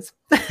windows.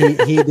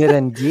 he did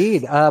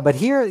indeed. But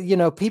here,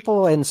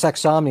 people in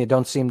sexsomnia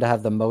don't seem to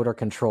have the motor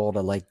control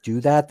to do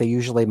that. They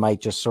usually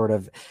might just sort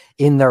of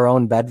in their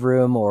own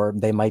bedroom, or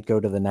they might go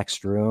to the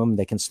next room.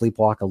 They can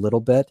sleepwalk a little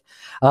bit.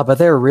 But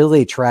there are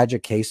really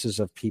tragic cases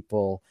of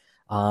people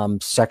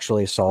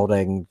sexually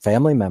assaulting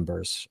family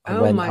members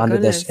under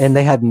this, and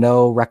they had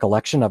no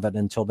recollection of it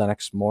until the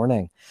next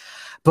morning.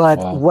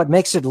 But what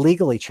makes it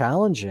legally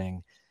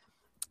challenging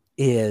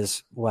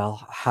is,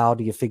 how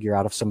do you figure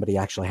out if somebody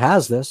actually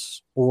has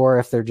this, or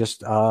if they're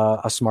just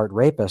a smart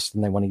rapist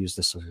and they want to use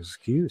this as an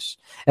excuse?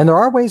 And there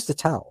are ways to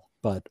tell,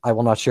 but I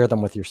will not share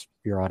them with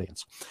your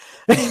audience.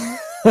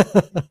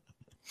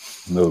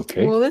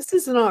 Okay. Well, this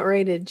is not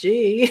rated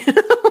G.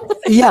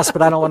 Yes,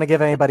 but I don't want to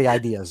give anybody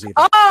ideas either.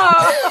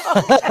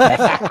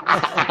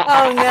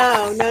 Oh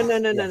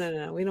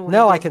no! We don't want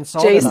I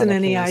consulted Jason on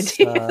any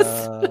case,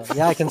 ideas.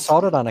 I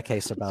consulted on a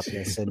case about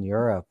this in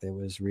Europe. It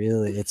was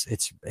really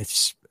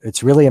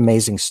it's really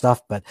amazing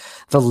stuff, but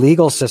the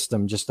legal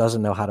system just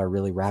doesn't know how to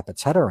really wrap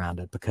its head around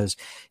it, because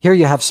here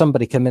you have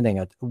somebody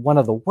committing one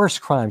of the worst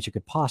crimes you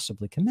could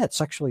possibly commit,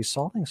 sexually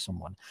assaulting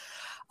someone,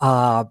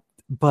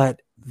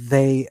 but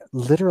they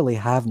literally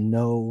have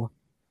no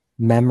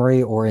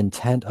memory or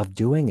intent of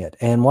doing it.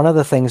 And one of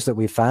the things that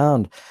we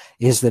found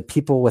is that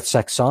people with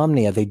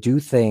sexsomnia, they do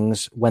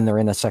things when they're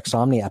in a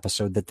sexsomnia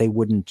episode that they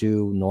wouldn't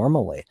do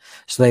normally.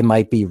 So they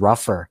might be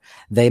rougher.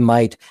 They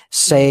might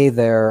say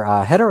they're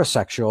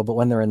heterosexual, but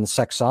when they're in the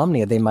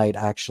sexsomnia, they might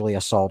actually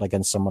assault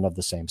against someone of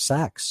the same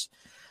sex.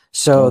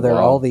 So there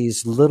are all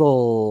these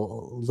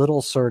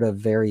little sort of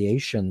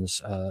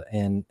variations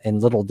and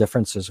little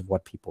differences of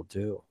what people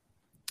do.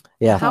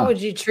 Yeah. How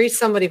would you treat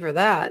somebody for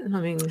that? I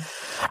mean,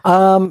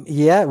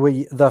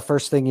 the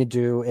first thing you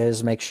do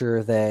is make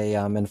sure they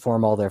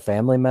inform all their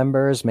family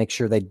members, make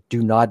sure they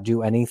do not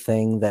do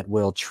anything that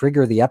will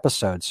trigger the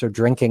episode. So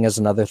drinking is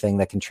another thing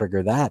that can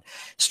trigger that.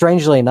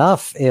 Strangely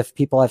enough, if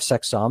people have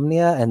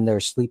sexsomnia and they're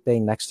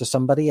sleeping next to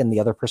somebody and the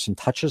other person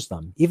touches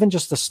them, even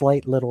just a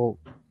slight little,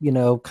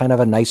 kind of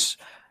a nice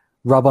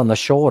rub on the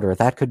shoulder,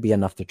 that could be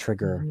enough to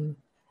trigger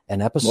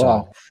an episode.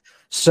 Wow.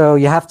 So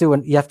you have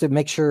to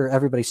make sure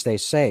everybody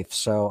stays safe.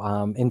 So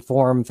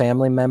inform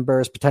family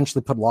members,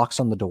 potentially put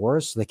locks on the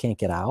doors so they can't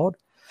get out.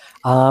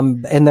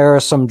 And there are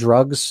some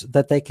drugs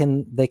that they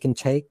can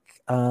take,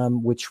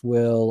 which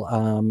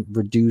will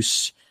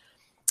reduce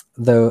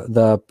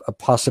the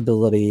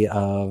possibility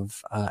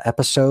of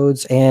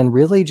episodes, and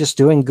really just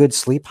doing good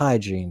sleep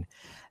hygiene.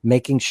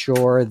 Making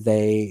sure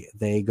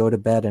they go to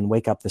bed and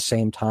wake up the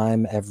same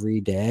time every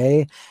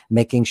day,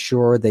 making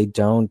sure they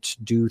don't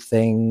do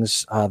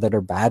things that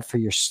are bad for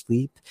your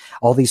sleep.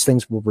 All these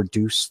things will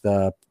reduce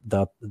the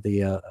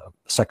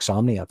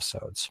sexsomnia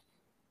episodes.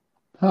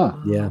 Huh.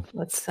 Yeah.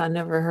 I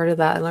never heard of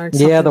that. I learned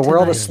something the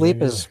world tonight. of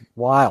sleep is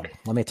wild,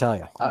 let me tell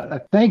you. I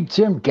think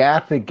Jim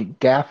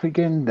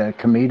Gaffigan, the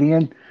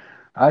comedian,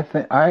 I've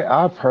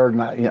heard,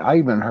 I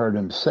even heard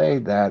him say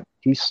that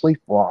he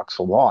sleepwalks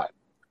a lot.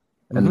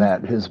 And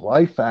that his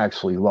wife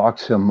actually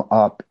locks him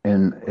up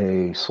in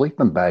a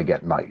sleeping bag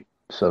at night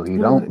so he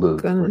don't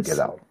lose or get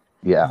out.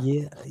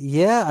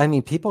 Yeah. I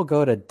mean, people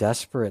go to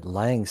desperate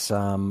lengths.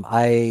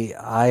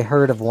 I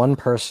heard of one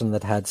person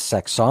that had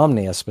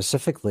sexsomnia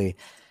specifically,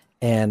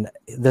 and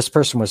this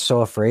person was so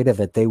afraid of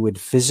it, they would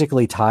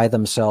physically tie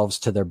themselves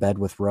to their bed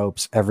with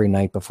ropes every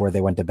night before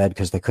they went to bed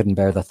because they couldn't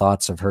bear the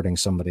thoughts of hurting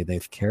somebody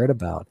they've cared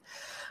about.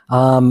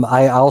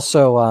 I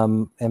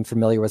also am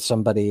familiar with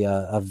somebody,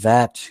 a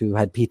vet who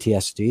had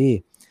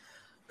PTSD,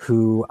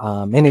 who,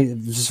 and he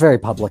was very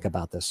public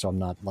about this, so I'm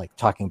not like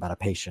talking about a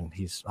patient.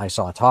 I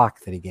saw a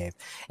talk that he gave,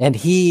 and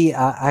he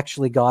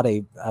actually got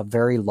a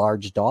very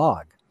large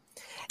dog,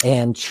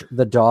 and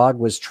the dog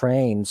was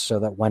trained so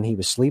that when he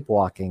was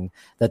sleepwalking,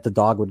 that the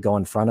dog would go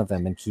in front of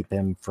him and keep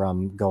him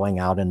from going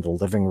out into the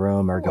living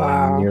room or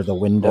going near the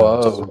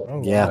windows.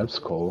 Whoa. Yeah, that's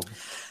cool.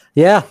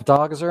 Yeah,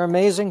 dogs are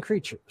amazing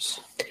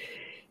creatures.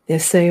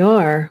 Yes, they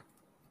are.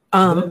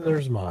 Then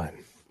there's mine.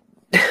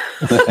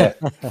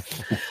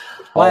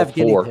 Well, I have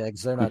guinea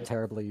pigs. They're not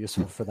terribly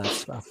useful for that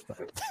stuff,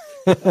 but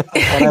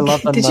I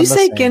love them. Did you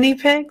say guinea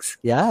pigs?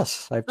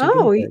 Yes. I have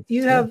guinea pigs.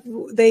 You have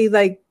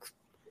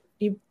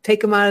you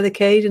take them out of the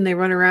cage and they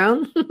run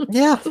around?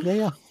 Yeah.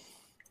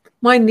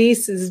 My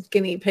niece's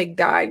guinea pig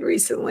died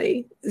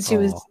recently. She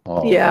was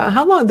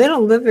How long? They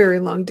don't live very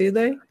long, do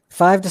they?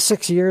 5 to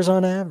 6 years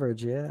on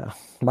average. Yeah.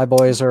 My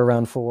boys are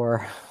around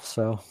 4,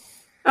 so.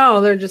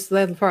 Oh, they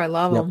probably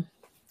love them.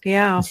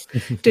 Yeah.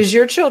 Does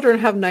your children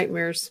have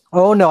nightmares?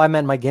 Oh no, I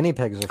meant my guinea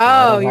pigs.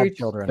 Your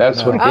children.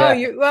 That's what.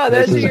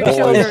 Those are your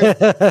children.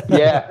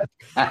 Yeah.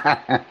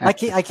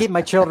 I keep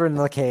my children in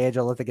the cage.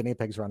 I let the guinea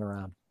pigs run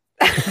around.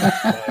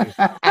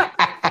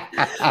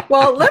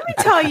 Well, let me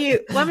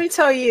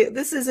tell you,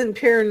 this isn't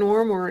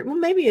paranormal. Well,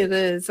 maybe it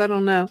is. I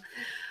don't know.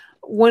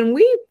 When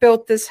we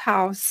built this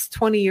house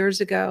 20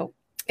 years ago,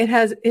 it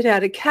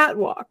had a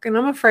catwalk, and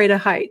I'm afraid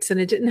of heights,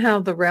 and it didn't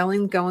have the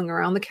railing going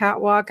around the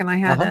catwalk, and I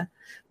had to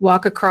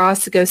walk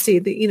across to go see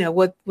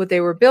what they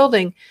were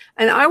building.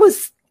 And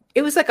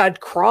it was like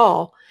I'd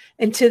crawl.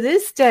 And to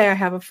this day, I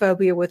have a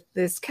phobia with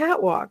this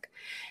catwalk.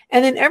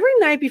 And then every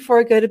night before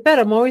I go to bed,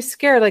 I'm always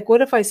scared. Like,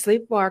 what if I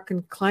sleepwalk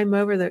and climb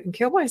over and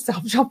kill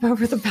myself, jump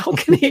over the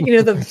balcony,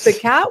 the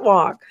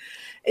catwalk?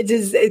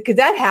 Could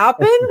that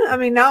happen? I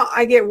mean, now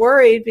I get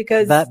worried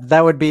because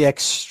that would be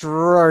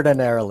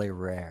extraordinarily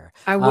rare.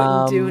 I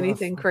wouldn't do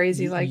anything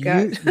crazy like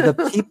that.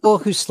 The people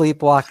who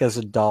sleepwalk as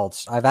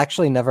adults, I've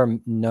actually never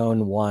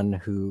known one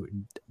who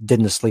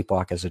didn't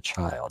sleepwalk as a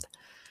child.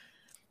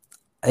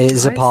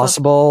 Is it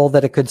possible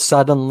that it could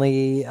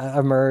suddenly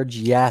emerge?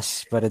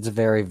 Yes, but it's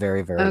very,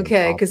 very, very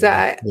okay. Because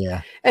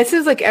it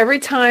seems like every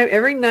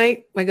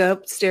night I go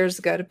upstairs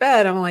to go to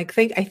bed, I'm like,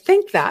 I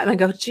think that, and I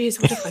go, geez,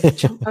 what if I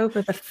jump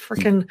over the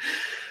freaking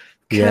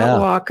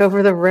catwalk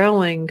over the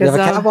railing? You have a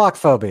catwalk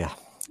phobia.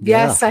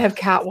 Yes, I have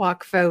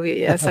catwalk phobia.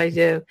 Yes, I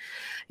do.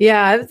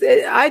 Yeah,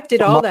 I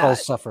did all that.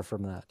 Suffer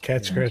from that.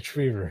 Cat scratch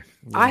fever.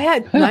 I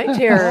had night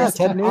terrors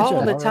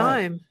all the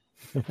time.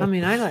 Right. I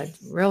mean, I had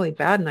really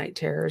bad night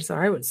terrors.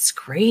 I would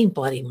scream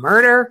bloody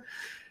murder.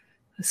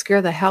 I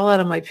scare the hell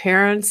out of my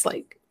parents.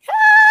 Like,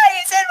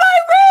 he's in my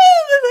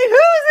room. Like,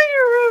 who's in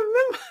your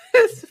room?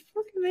 It's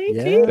fucking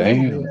 18. Yeah.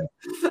 Damn.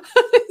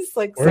 It's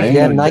like Where's saying,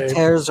 Yeah, Right. night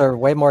terrors are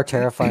way more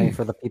terrifying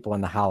for the people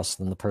in the house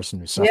than the person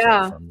who's suffering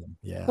Yeah. from them.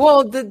 Yeah.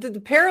 well,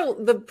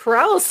 the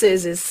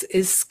paralysis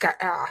is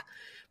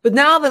but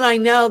now that I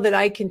know that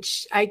I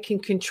can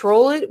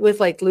control it with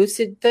like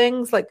lucid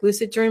things, like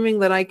lucid dreaming,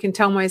 that I can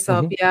tell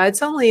myself, yeah,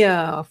 it's only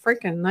a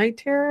freaking night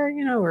terror,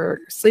 or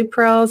sleep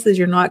paralysis.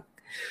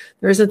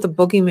 There isn't the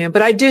boogeyman,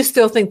 but I do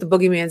still think the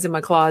boogeyman's in my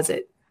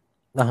closet.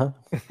 Uh-huh.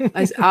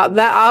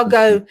 I'll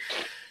go.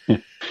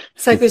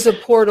 It's like there's a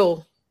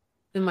portal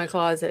in my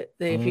closet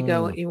that if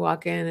you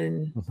walk in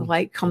and the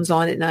light comes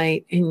on at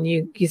night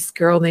and this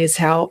girl needs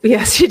help.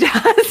 Yes, she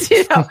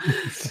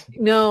does.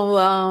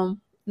 No,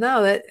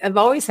 that I've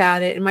always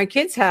had it, and my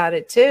kids had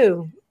it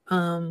too.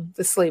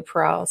 The sleep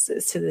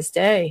paralysis to this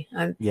day.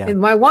 And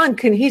my one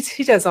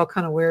he does all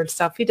kind of weird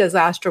stuff. He does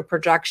astral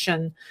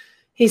projection.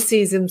 He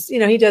sees him,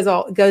 he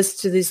goes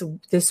to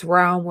this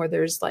realm where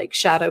there's like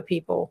shadow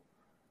people.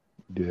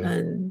 Yeah.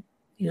 And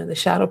the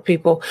shadow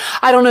people.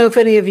 I don't know if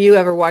any of you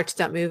ever watched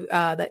that movie,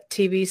 that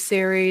TV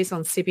series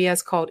on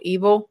CBS called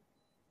Evil.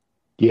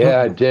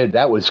 Yeah, I did.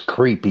 That was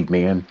creepy,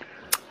 man.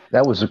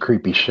 That was a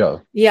creepy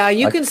show. Yeah,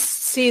 you can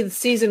see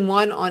season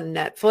 1 on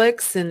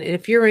Netflix, and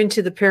if you're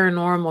into the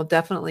paranormal,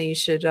 definitely you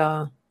should.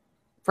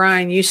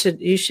 Brian, you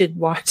should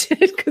watch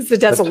it because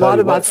it has a lot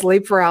about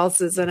sleep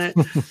paralysis in it.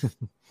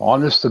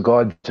 Honest to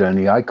God,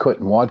 Jenny, I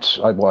couldn't watch.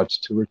 I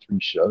watched 2 or 3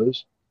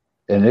 shows,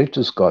 and it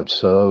just got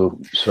so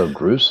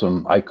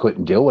gruesome. I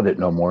couldn't deal with it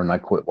no more, and I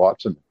quit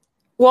watching.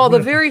 Well, the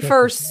very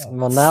first.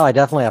 Well, now I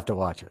definitely have to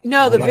watch it.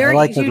 No,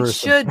 you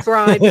should,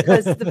 Brian,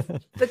 because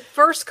the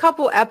first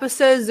couple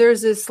episodes,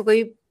 there's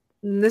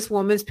this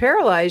woman's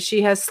paralyzed.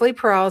 She has sleep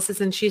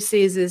paralysis, and she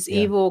sees this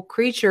evil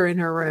creature in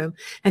her room,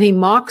 and he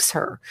mocks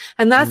her.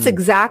 And that's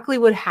exactly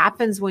what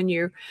happens when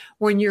you're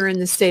in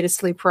the state of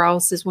sleep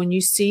paralysis. When you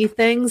see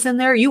things in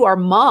there, you are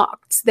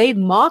mocked. They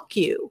mock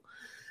you.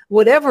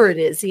 Whatever it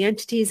is, the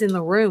entities in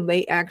the room,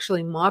 they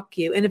actually mock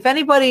you. And if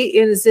anybody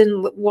is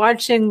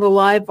watching the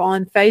live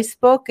on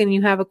Facebook and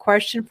you have a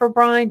question for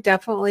Brian,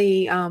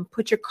 definitely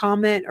put your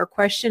comment or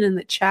question in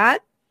the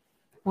chat.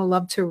 We'll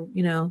love to,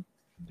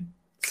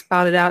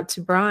 spout it out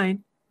to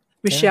Brian.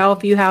 Michelle,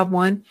 if you have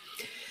one.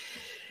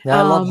 Yeah,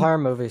 I love horror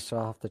movies, so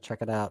I'll have to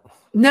check it out.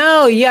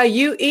 No, yeah,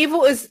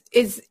 Evil is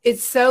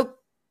it's so,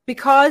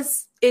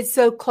 because it's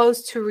so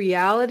close to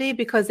reality,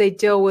 because they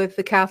deal with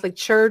the Catholic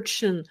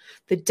Church and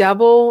the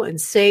devil and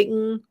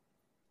Satan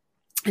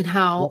and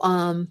how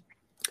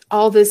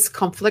all this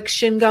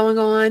confliction going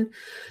on,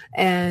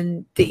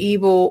 and the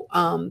evil,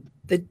 I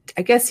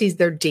guess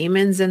they're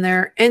demons in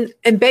there.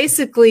 And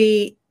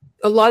basically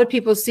a lot of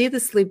people see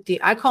the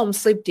I call them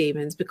sleep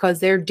demons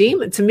because they're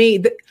demons. To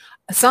me,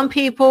 some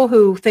people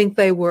who think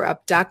they were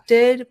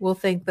abducted will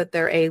think that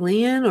they're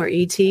alien or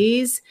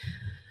ETs.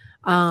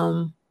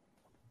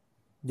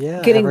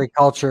 Every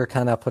culture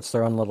kind of puts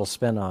their own little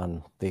spin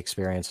on the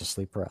experience of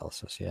sleep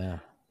paralysis. Yeah.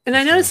 And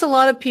I notice a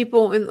lot of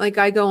people, and like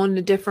I go on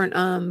to different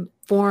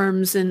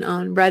forums and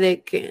on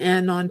Reddit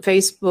and on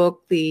Facebook,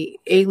 the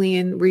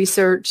alien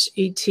research,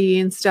 ET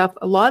and stuff.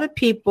 A lot of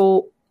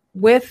people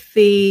with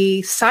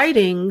the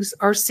sightings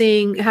are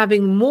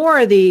having more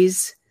of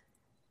these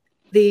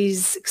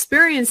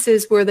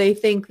experiences where they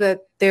think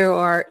that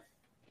they're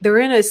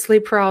in a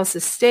sleep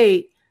paralysis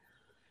state,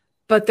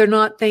 but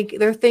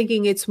they're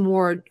thinking it's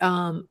more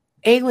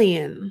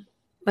alien,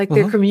 like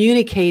they're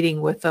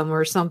communicating with them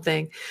or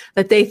something,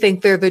 that they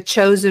think they're the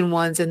chosen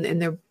ones,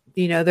 and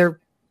they're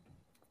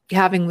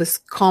having this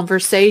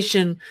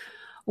conversation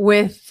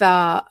with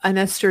an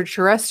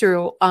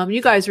extraterrestrial.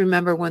 You guys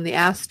remember when the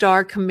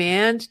Astar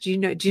Command? Do you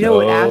know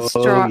what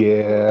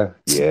Astar?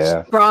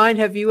 Yeah. Brian,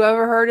 have you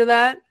ever heard of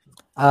that?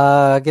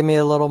 Give me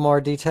a little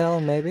more detail,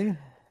 maybe.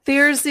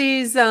 There's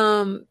these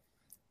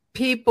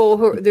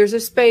people there's a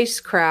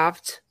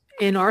spacecraft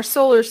in our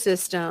solar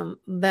system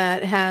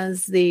that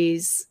has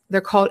these. They're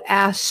called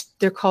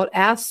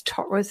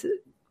Astar. What's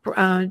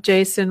it,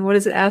 Jason? What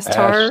is it?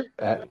 Astar.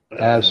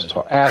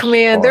 Astar.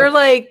 Command. They're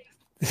like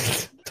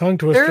tongue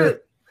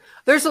twister.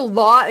 There's a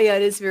lot. Yeah,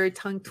 it is very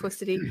tongue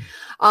twisty.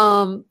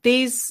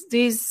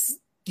 These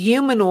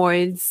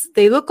humanoids,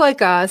 they look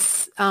like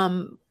us.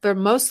 They're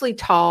mostly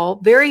tall,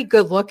 very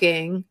good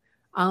looking.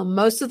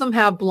 Most of them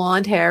have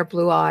blonde hair,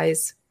 blue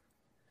eyes,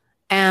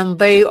 and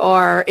they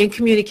are in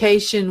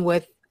communication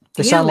with.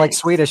 They sound like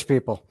Swedish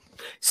people,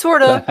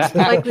 sort of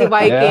like the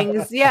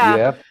Vikings.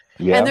 Yeah.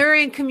 And they're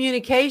in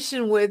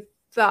communication with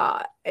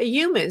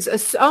humans.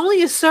 There's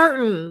only a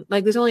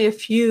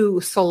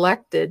few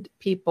selected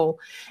people,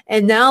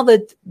 and now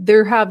that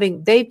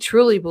they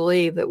truly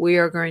believe that we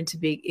are going to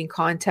be in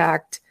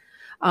contact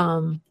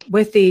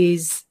with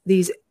these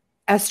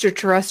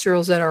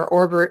extraterrestrials that are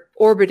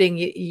orbiting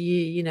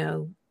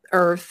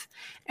Earth,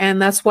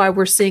 and that's why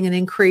we're seeing an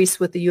increase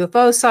with the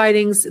UFO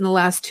sightings in the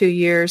last 2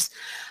 years.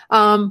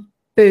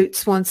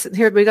 Boots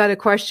here we got a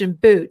question.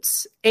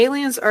 Boots,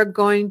 aliens are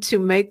going to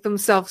make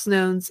themselves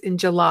known in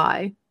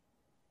July.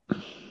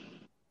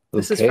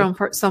 This is from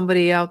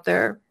somebody out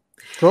there.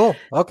 Cool.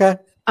 Okay.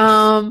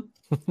 No,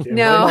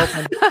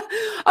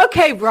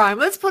 Okay, Brian,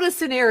 let's put a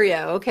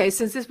scenario. Okay,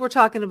 since we're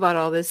talking about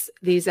all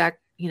these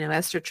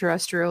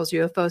extraterrestrials,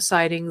 UFO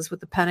sightings with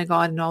the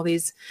Pentagon and all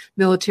these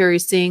military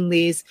seeing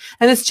these,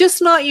 and it's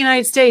just not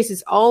United States;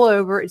 it's all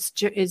over.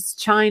 It's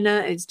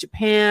China, it's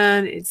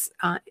Japan, it's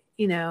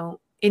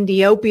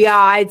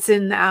Ethiopia, it's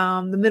in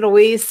the Middle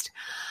East,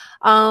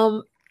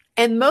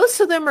 and most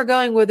of them are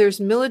going where there's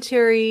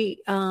military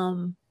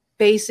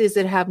bases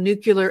that have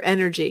nuclear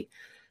energy.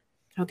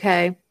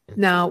 Okay,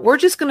 now we're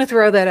just going to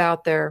throw that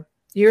out there.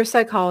 You're a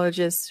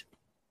psychologist,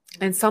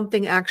 and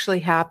something actually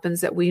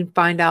happens that we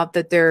find out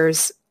that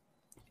there's,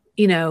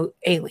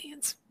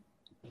 aliens.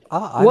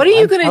 What are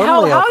you going to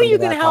help? How are you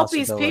going to help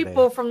these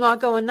people from not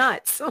going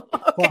nuts?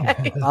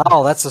 Okay.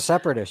 Well, that's a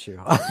separate issue.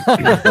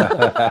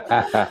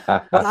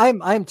 But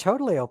I'm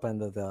totally open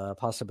to the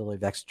possibility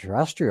of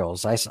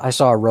extraterrestrials. I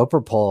saw a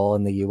Roper poll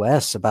in the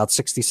U.S. About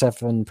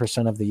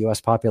 67% of the U.S.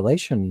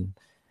 population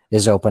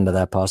is open to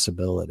that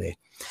possibility.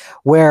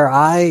 Where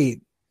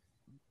I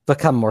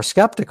become more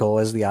skeptical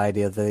is the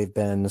idea that they've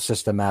been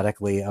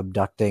systematically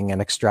abducting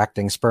and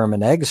extracting sperm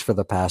and eggs for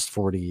the past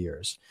 40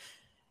 years.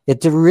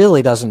 It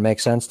really doesn't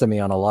make sense to me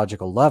on a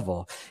logical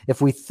level.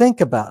 If we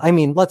think about,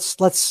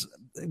 let's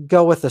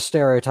go with the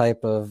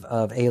stereotype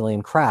of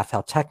alien craft,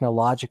 how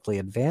technologically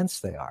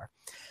advanced they are.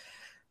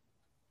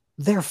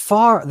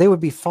 They would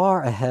be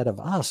far ahead of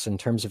us in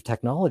terms of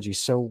technology.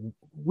 So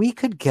we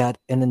could get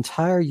an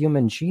entire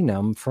human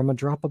genome from a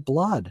drop of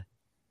blood.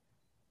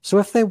 So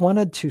if they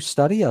wanted to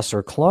study us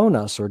or clone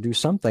us or do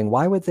something,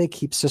 why would they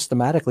keep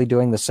systematically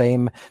doing the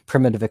same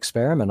primitive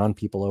experiment on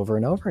people over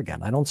and over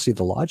again? I don't see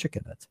the logic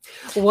in it.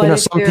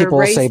 Some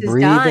people say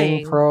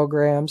breathing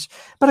programs,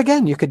 but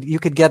again, you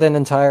could get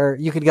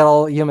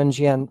all human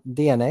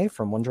DNA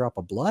from one drop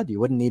of blood. You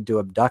wouldn't need to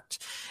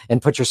abduct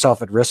and put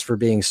yourself at risk for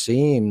being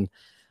seen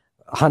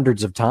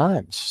hundreds of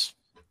times.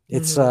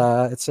 It's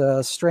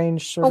a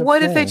strange sort of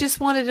what thing. If they just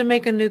wanted to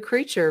make a new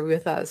creature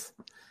with us?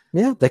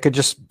 Yeah, they could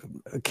just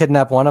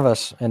kidnap one of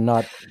us and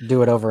not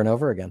do it over and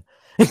over again.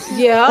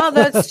 Yeah,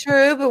 that's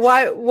true. But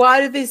why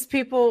do these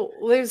people,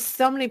 there's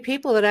so many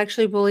people that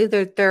actually believe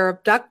that they're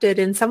abducted.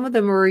 And some of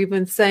them are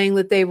even saying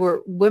that they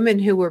were women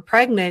who were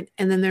pregnant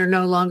and then they're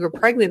no longer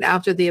pregnant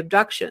after the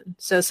abduction.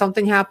 So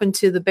something happened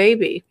to the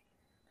baby.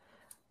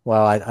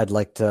 Well, I'd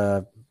like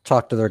to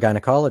talk to their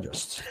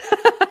gynecologists.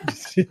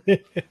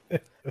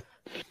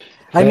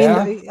 I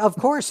mean, of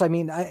course. I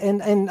mean,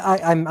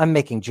 I'm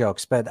making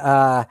jokes, but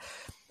I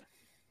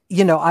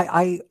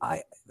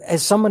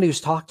as someone who's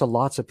talked to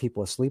lots of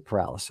people with sleep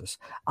paralysis,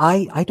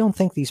 I don't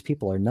think these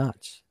people are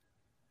nuts.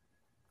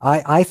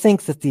 I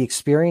think that the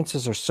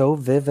experiences are so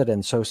vivid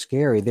and so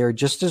scary. They're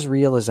just as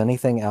real as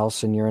anything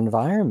else in your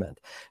environment.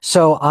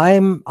 So I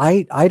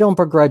don't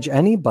begrudge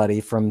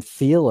anybody from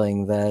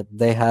feeling that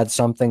they had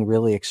something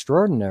really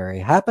extraordinary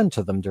happen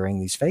to them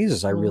during these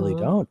phases. I really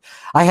don't.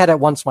 I had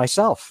it once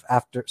myself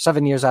after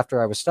 7 years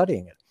after I was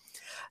studying it.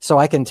 So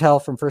I can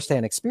tell from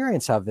firsthand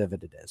experience how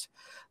vivid it is.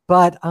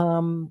 But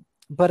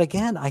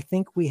again, I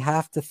think we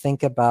have to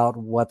think about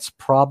what's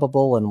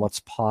probable and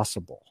what's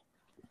possible.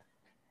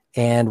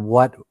 And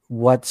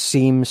what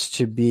seems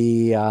to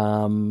be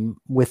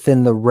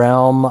within the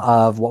realm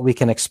of what we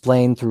can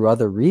explain through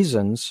other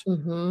reasons,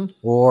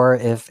 or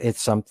if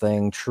it's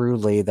something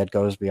truly that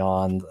goes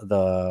beyond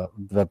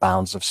the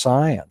bounds of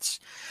science.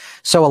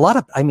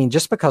 So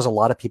just because a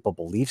lot of people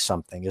believe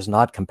something is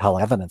not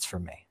compelling evidence for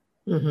me.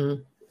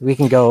 We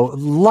can go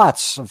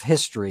lots of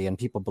history and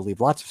people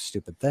believe lots of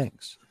stupid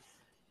things.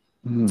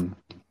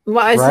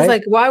 Well, it's just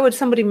like, why would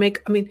somebody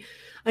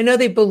I know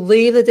they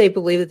believe that they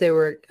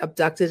were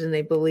abducted and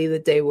they believe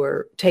that they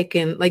were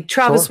taken, like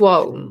Travis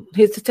Walton,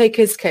 he has to take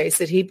his case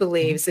that he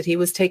believes that he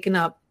was taken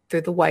up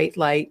through the white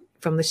light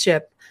from the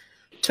ship,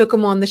 took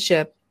him on the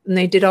ship, and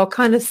they did all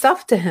kind of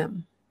stuff to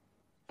him.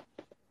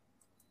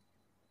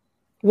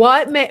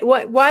 Why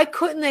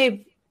couldn't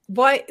they?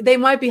 Why they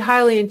might be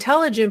highly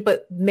intelligent,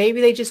 but maybe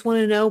they just want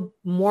to know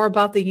more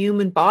about the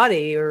human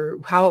body or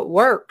how it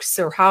works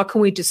or how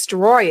can we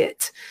destroy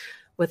it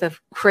with a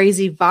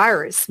crazy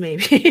virus,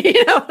 maybe.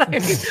 You know what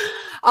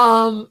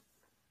I mean?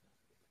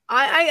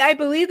 I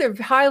believe they're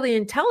highly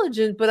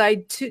intelligent, but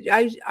I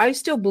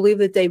still believe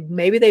that they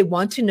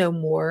want to know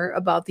more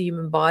about the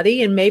human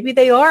body, and maybe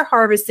they are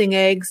harvesting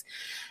eggs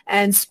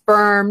and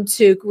sperm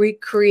to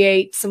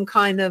recreate some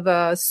kind of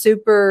a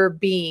super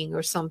being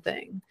or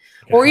something.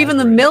 Or even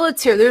the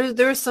military.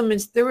 There was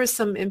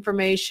some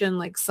information,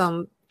 like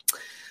some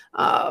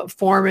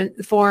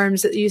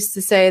forums that used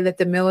to say that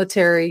the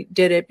military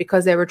did it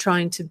because they were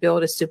trying to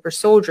build a super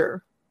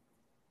soldier,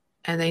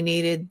 and they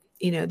needed,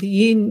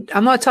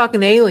 I'm not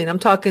talking alien. I'm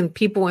talking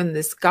people in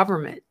this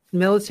government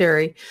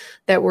military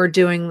that were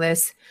doing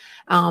this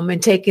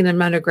and taking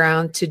them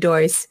underground to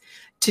Deuce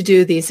to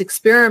do these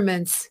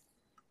experiments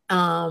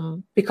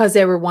because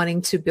they were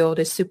wanting to build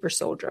a super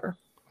soldier.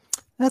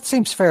 That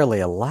seems fairly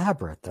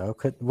elaborate, though.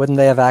 Wouldn't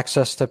they have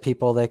access to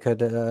people they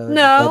could?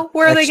 No,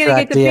 where are they going to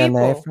get the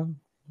DNA people? from?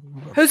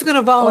 Who's going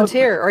to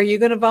volunteer? Are you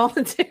going to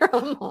volunteer?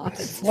 I'm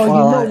not. Well,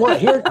 you know what?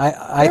 Here,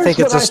 I think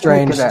it's a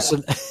strange.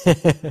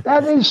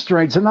 That is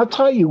strange, and I'll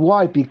tell you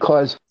why.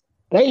 Because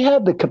they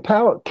have the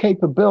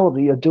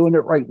capability of doing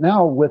it right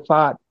now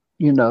without,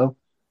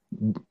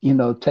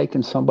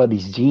 taking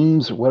somebody's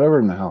genes or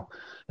whatever. Now,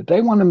 if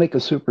they want to make a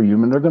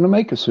superhuman, they're going to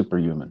make a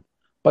superhuman,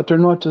 but they're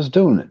not just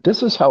doing it.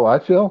 This is how I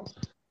feel,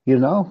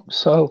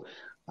 So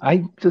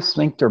I just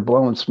think they're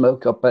blowing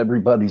smoke up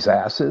everybody's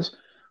asses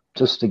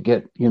just to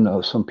get,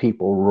 some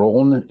people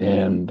rolling.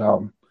 And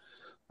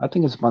I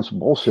think it's a bunch of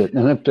bullshit.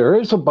 And if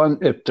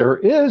there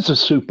is a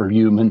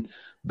superhuman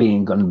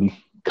being going to be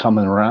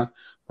coming around,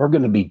 we're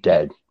going to be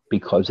dead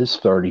because it's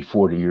 30,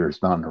 40 years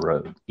down the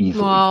road.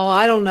 Easily. Well,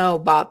 I don't know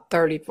about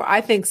 34. I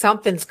think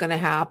something's going to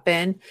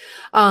happen.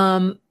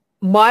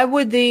 Why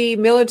would the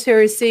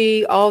military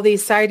see all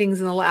these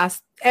sightings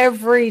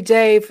every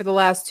day for the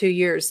last 2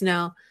 years?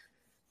 Now,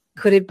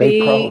 could it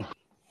be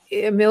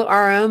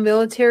our own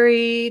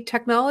military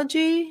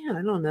technology?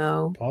 I don't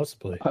know.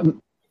 Possibly.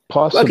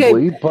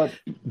 Possibly, okay. But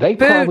they've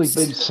probably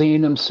been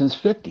seeing them since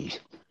 50s.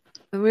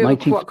 Let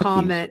me have a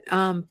comment.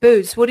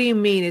 Boots, what do you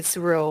mean it's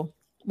real?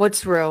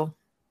 What's real?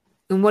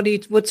 And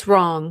what's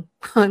wrong?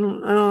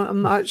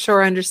 I'm not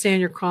sure I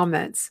understand your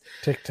comments.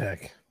 Tic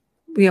Tac.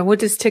 Yeah, what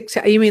does Tic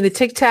Tac? You mean the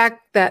Tic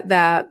Tac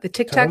the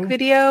Tic Tac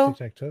video? Tic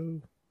Tac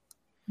Toe.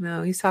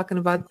 No, he's talking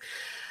about.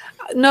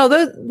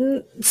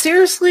 No,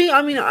 seriously.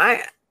 I mean,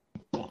 I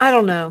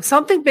don't know.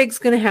 Something big's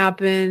going to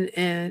happen,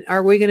 and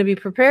are we going to be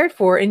prepared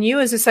for it? And you,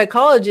 as a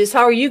psychologist,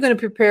 how are you going to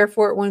prepare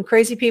for it when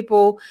crazy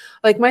people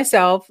like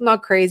myself,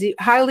 not crazy,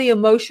 highly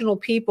emotional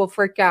people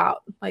freak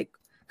out? Like,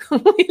 you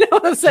know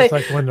what I'm saying? It's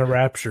like when the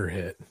rapture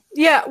hit.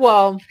 Yeah.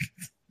 Well.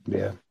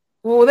 Yeah.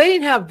 Well, they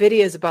didn't have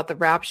videos about the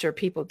rapture,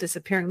 people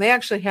disappearing. They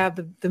actually have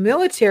the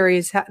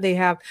militaries. They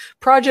have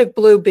Project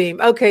Bluebeam.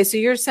 Okay, so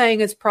you're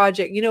saying it's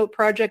Project. You know what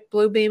Project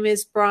Bluebeam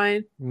is,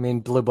 Brian? You mean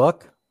Blue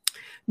Book?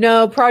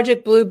 No,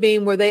 Project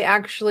Bluebeam, where they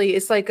actually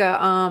it's like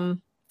a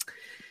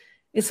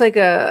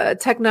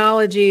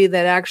technology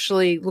that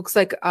actually looks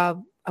like a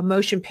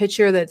motion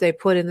picture that they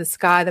put in the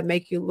sky that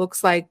make you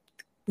looks like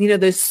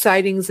those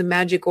sightings of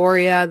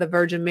Medjugorje, the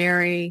Virgin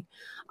Mary.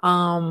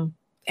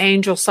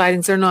 Angel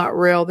sightings are not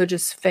real; they're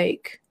just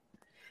fake.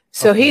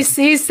 So okay.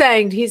 he's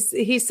saying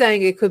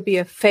it could be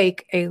a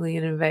fake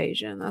alien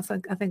invasion. I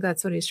think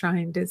that's what he's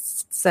trying to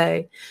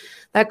say.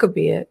 That could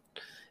be it.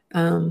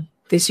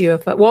 This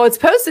UFO. Well, it's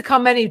supposed to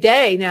come any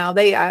day now.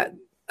 They,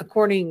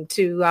 according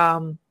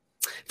to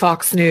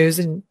Fox News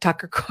and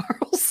Tucker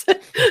Carlson,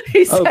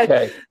 he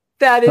said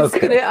that it's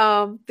going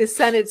to. The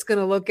Senate's going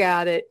to look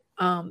at it.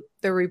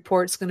 The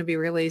report's going to be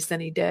released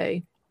any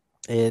day.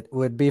 It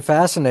would be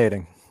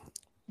fascinating.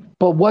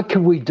 But what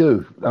can we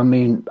do? I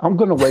mean, I'm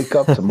going to wake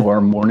up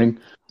tomorrow morning.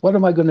 What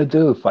am I going to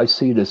do if I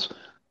see this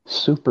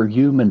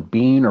superhuman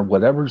being or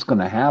whatever's going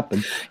to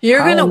happen? You're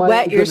going to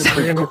wet yourself.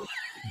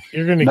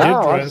 You're going to get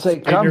dressed. I'd say,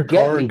 come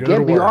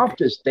get me off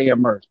this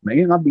damn earth,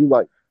 man. I'll be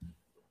like,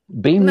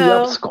 beam me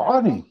up,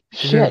 Scotty.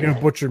 Shit. You're going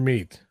to butcher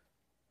meat.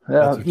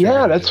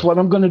 That's what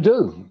I'm going to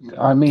do.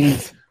 I mean,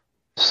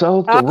 so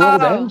if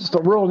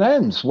the world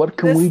ends. What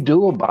can we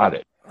do about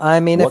it?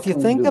 I mean, if you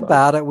think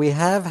about it, we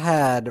have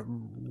had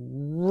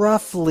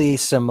roughly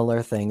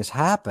similar things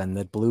happen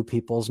that blew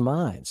people's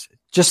minds.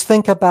 Just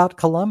think about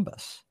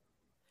Columbus.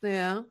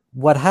 Yeah.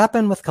 What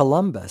happened with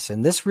Columbus,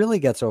 and this really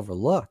gets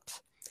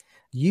overlooked,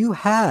 you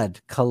had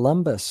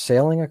Columbus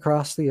sailing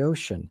across the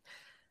ocean,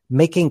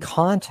 making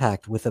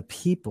contact with a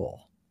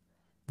people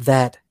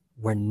that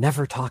were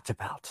never talked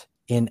about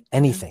in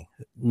anything,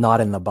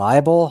 not in the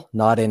Bible,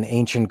 not in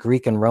ancient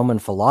Greek and Roman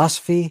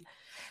philosophy.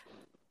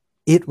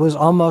 It was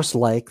almost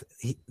like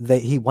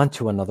he went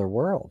to another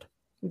world.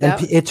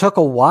 And it took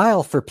a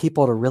while for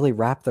people to really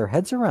wrap their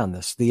heads around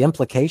this, the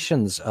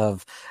implications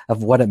of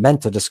what it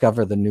meant to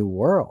discover the new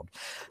world.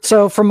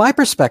 So from my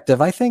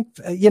perspective, I think,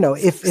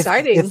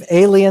 if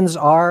aliens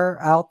are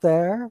out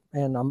there,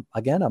 and I'm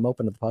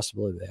open to the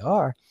possibility they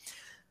are,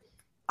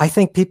 I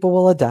think people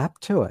will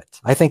adapt to it.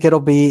 I think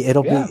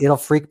it'll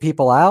freak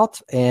people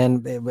out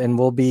and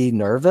we'll be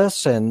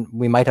nervous, and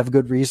we might have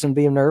good reason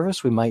being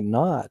nervous. We might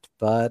not,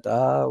 but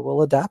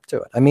we'll adapt to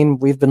it. I mean,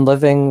 we've been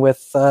living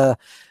with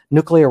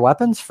nuclear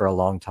weapons for a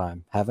long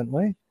time, haven't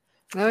we?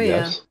 Oh yeah.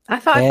 Yes. I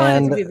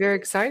find it to be very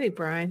exciting,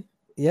 Brian.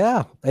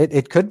 Yeah,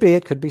 it could be.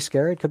 It could be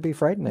scary. It could be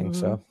frightening.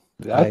 So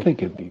I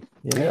think it'd be.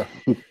 Yeah.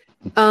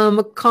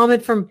 A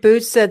comment from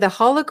Boots said the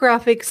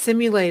holographic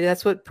simulated.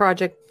 That's what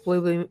Project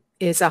Bluebeam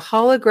is, a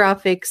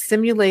holographic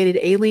simulated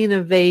alien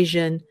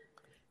invasion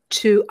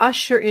to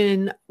usher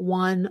in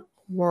one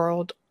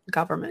world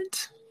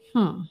government.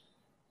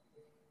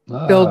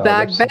 Build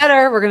back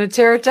better. We're going to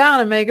tear it down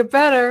and make it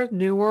better.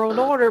 New world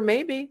order,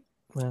 maybe.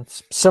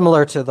 That's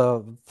similar to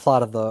the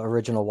plot of the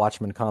original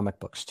Watchmen comic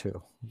books,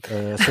 too.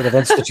 Sort of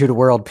institute a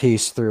world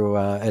peace through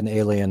an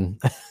alien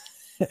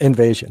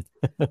invasion.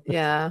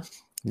 Yeah.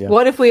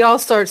 What if we all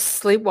start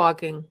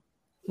sleepwalking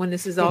when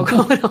this is all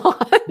going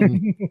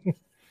on?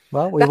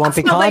 Well, we won't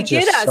be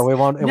conscious, so it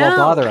won't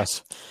bother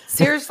us.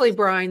 Seriously,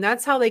 Brian,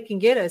 that's how they can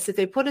get us. If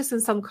they put us in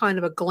some kind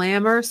of a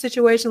glamour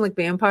situation like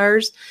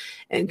vampires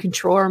and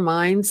control our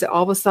minds,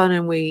 all of a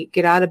sudden we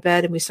get out of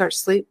bed and we start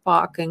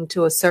sleepwalking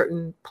to a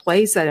certain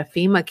place at a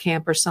FEMA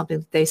camp or something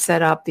that they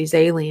set up, these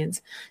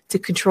aliens, to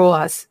control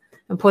us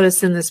and put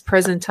us in this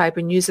prison type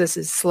and use us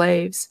as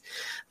slaves.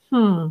 I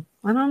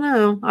don't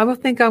know. I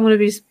would think I'm going to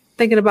be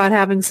thinking about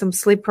having some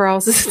sleep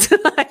paralysis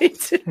tonight.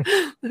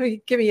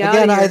 Get me out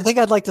of here. I think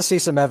I'd like to see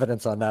some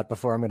evidence on that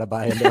before I'm going to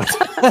buy into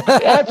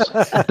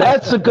it.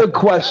 That's a good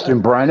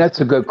question, Brian.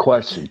 That's a good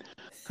question.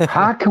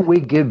 How can we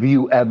give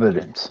you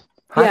evidence?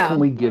 How can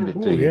we give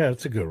it to you? Yeah,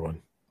 that's a good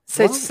one.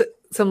 Set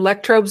some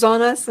electrodes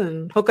on us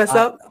and hook us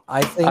up.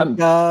 I think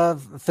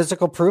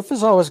physical proof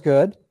is always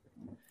good.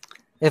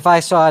 If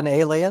I saw an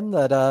alien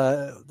that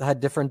had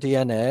different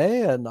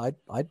DNA, and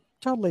I'd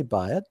totally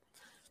buy it.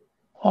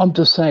 I'm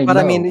just saying.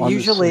 But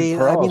usually,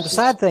 the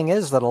sad thing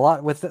is that a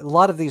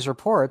lot of these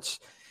reports,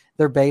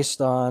 they're based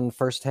on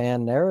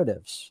firsthand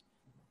narratives.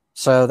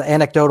 So the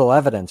anecdotal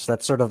evidence,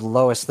 that's sort of the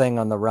lowest thing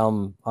on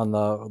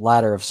the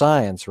ladder of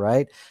science,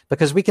 right?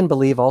 Because we can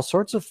believe all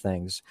sorts of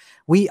things.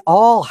 We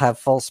all have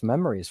false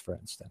memories, for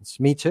instance.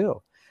 Me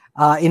too.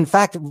 In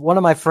fact, one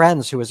of my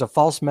friends who is a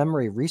false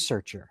memory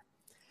researcher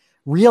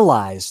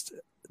realized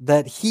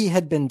that he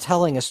had been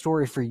telling a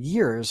story for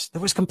years that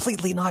was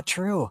completely not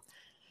true.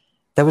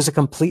 That was a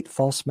complete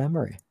false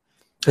memory.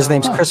 His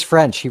name's Chris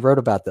French. He wrote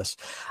about this.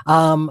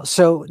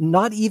 So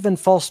not even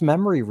false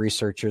memory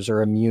researchers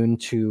are immune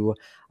to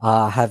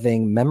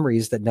having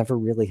memories that never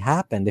really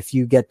happened. If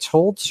you get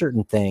told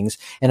certain things,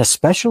 and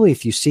especially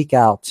if you seek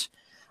out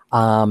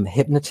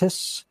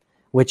hypnotists,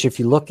 which if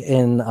you look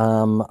in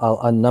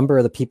a number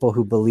of the people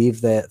who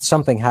believe that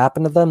something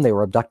happened to them, they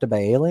were abducted by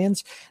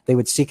aliens, they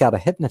would seek out a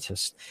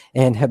hypnotist.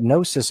 And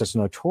hypnosis is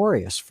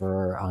notorious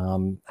for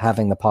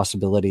having the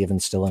possibility of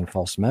instilling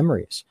false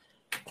memories,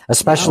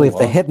 especially if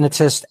the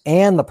hypnotist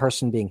and the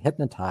person being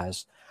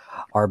hypnotized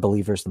are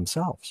believers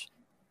themselves.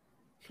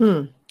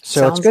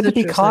 So it's good to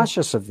be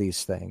cautious of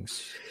these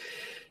things.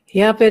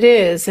 Yep, it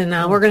is. And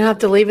we're going to have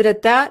to leave it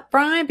at that,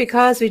 Brian,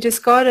 because we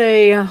just got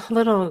a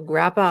little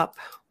wrap up.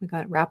 We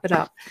got to wrap it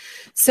up.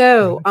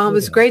 So it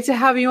was great to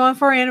have you on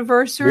for our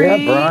anniversary.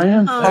 Yeah,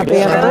 Brian. Happy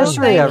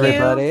anniversary,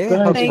 everybody.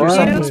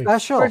 Thank you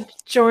special for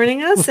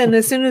joining us. And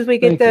as soon as we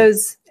get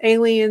those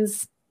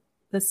aliens,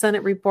 the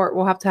Senate report,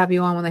 we'll have to have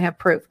you on when they have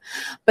proof.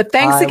 But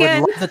thanks again.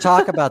 I would love to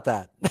talk about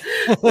that.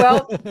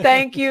 Well,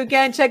 thank you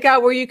again. Check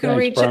out where you can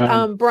reach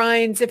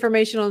Brian's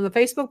information on the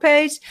Facebook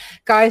page.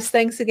 Guys,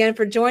 thanks again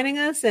for joining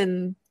us,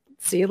 and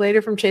see you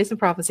later from Chasing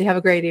Prophecy. Have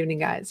a great evening,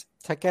 guys.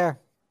 Take care.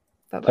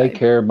 Bye-bye. Take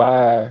care.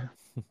 Bye.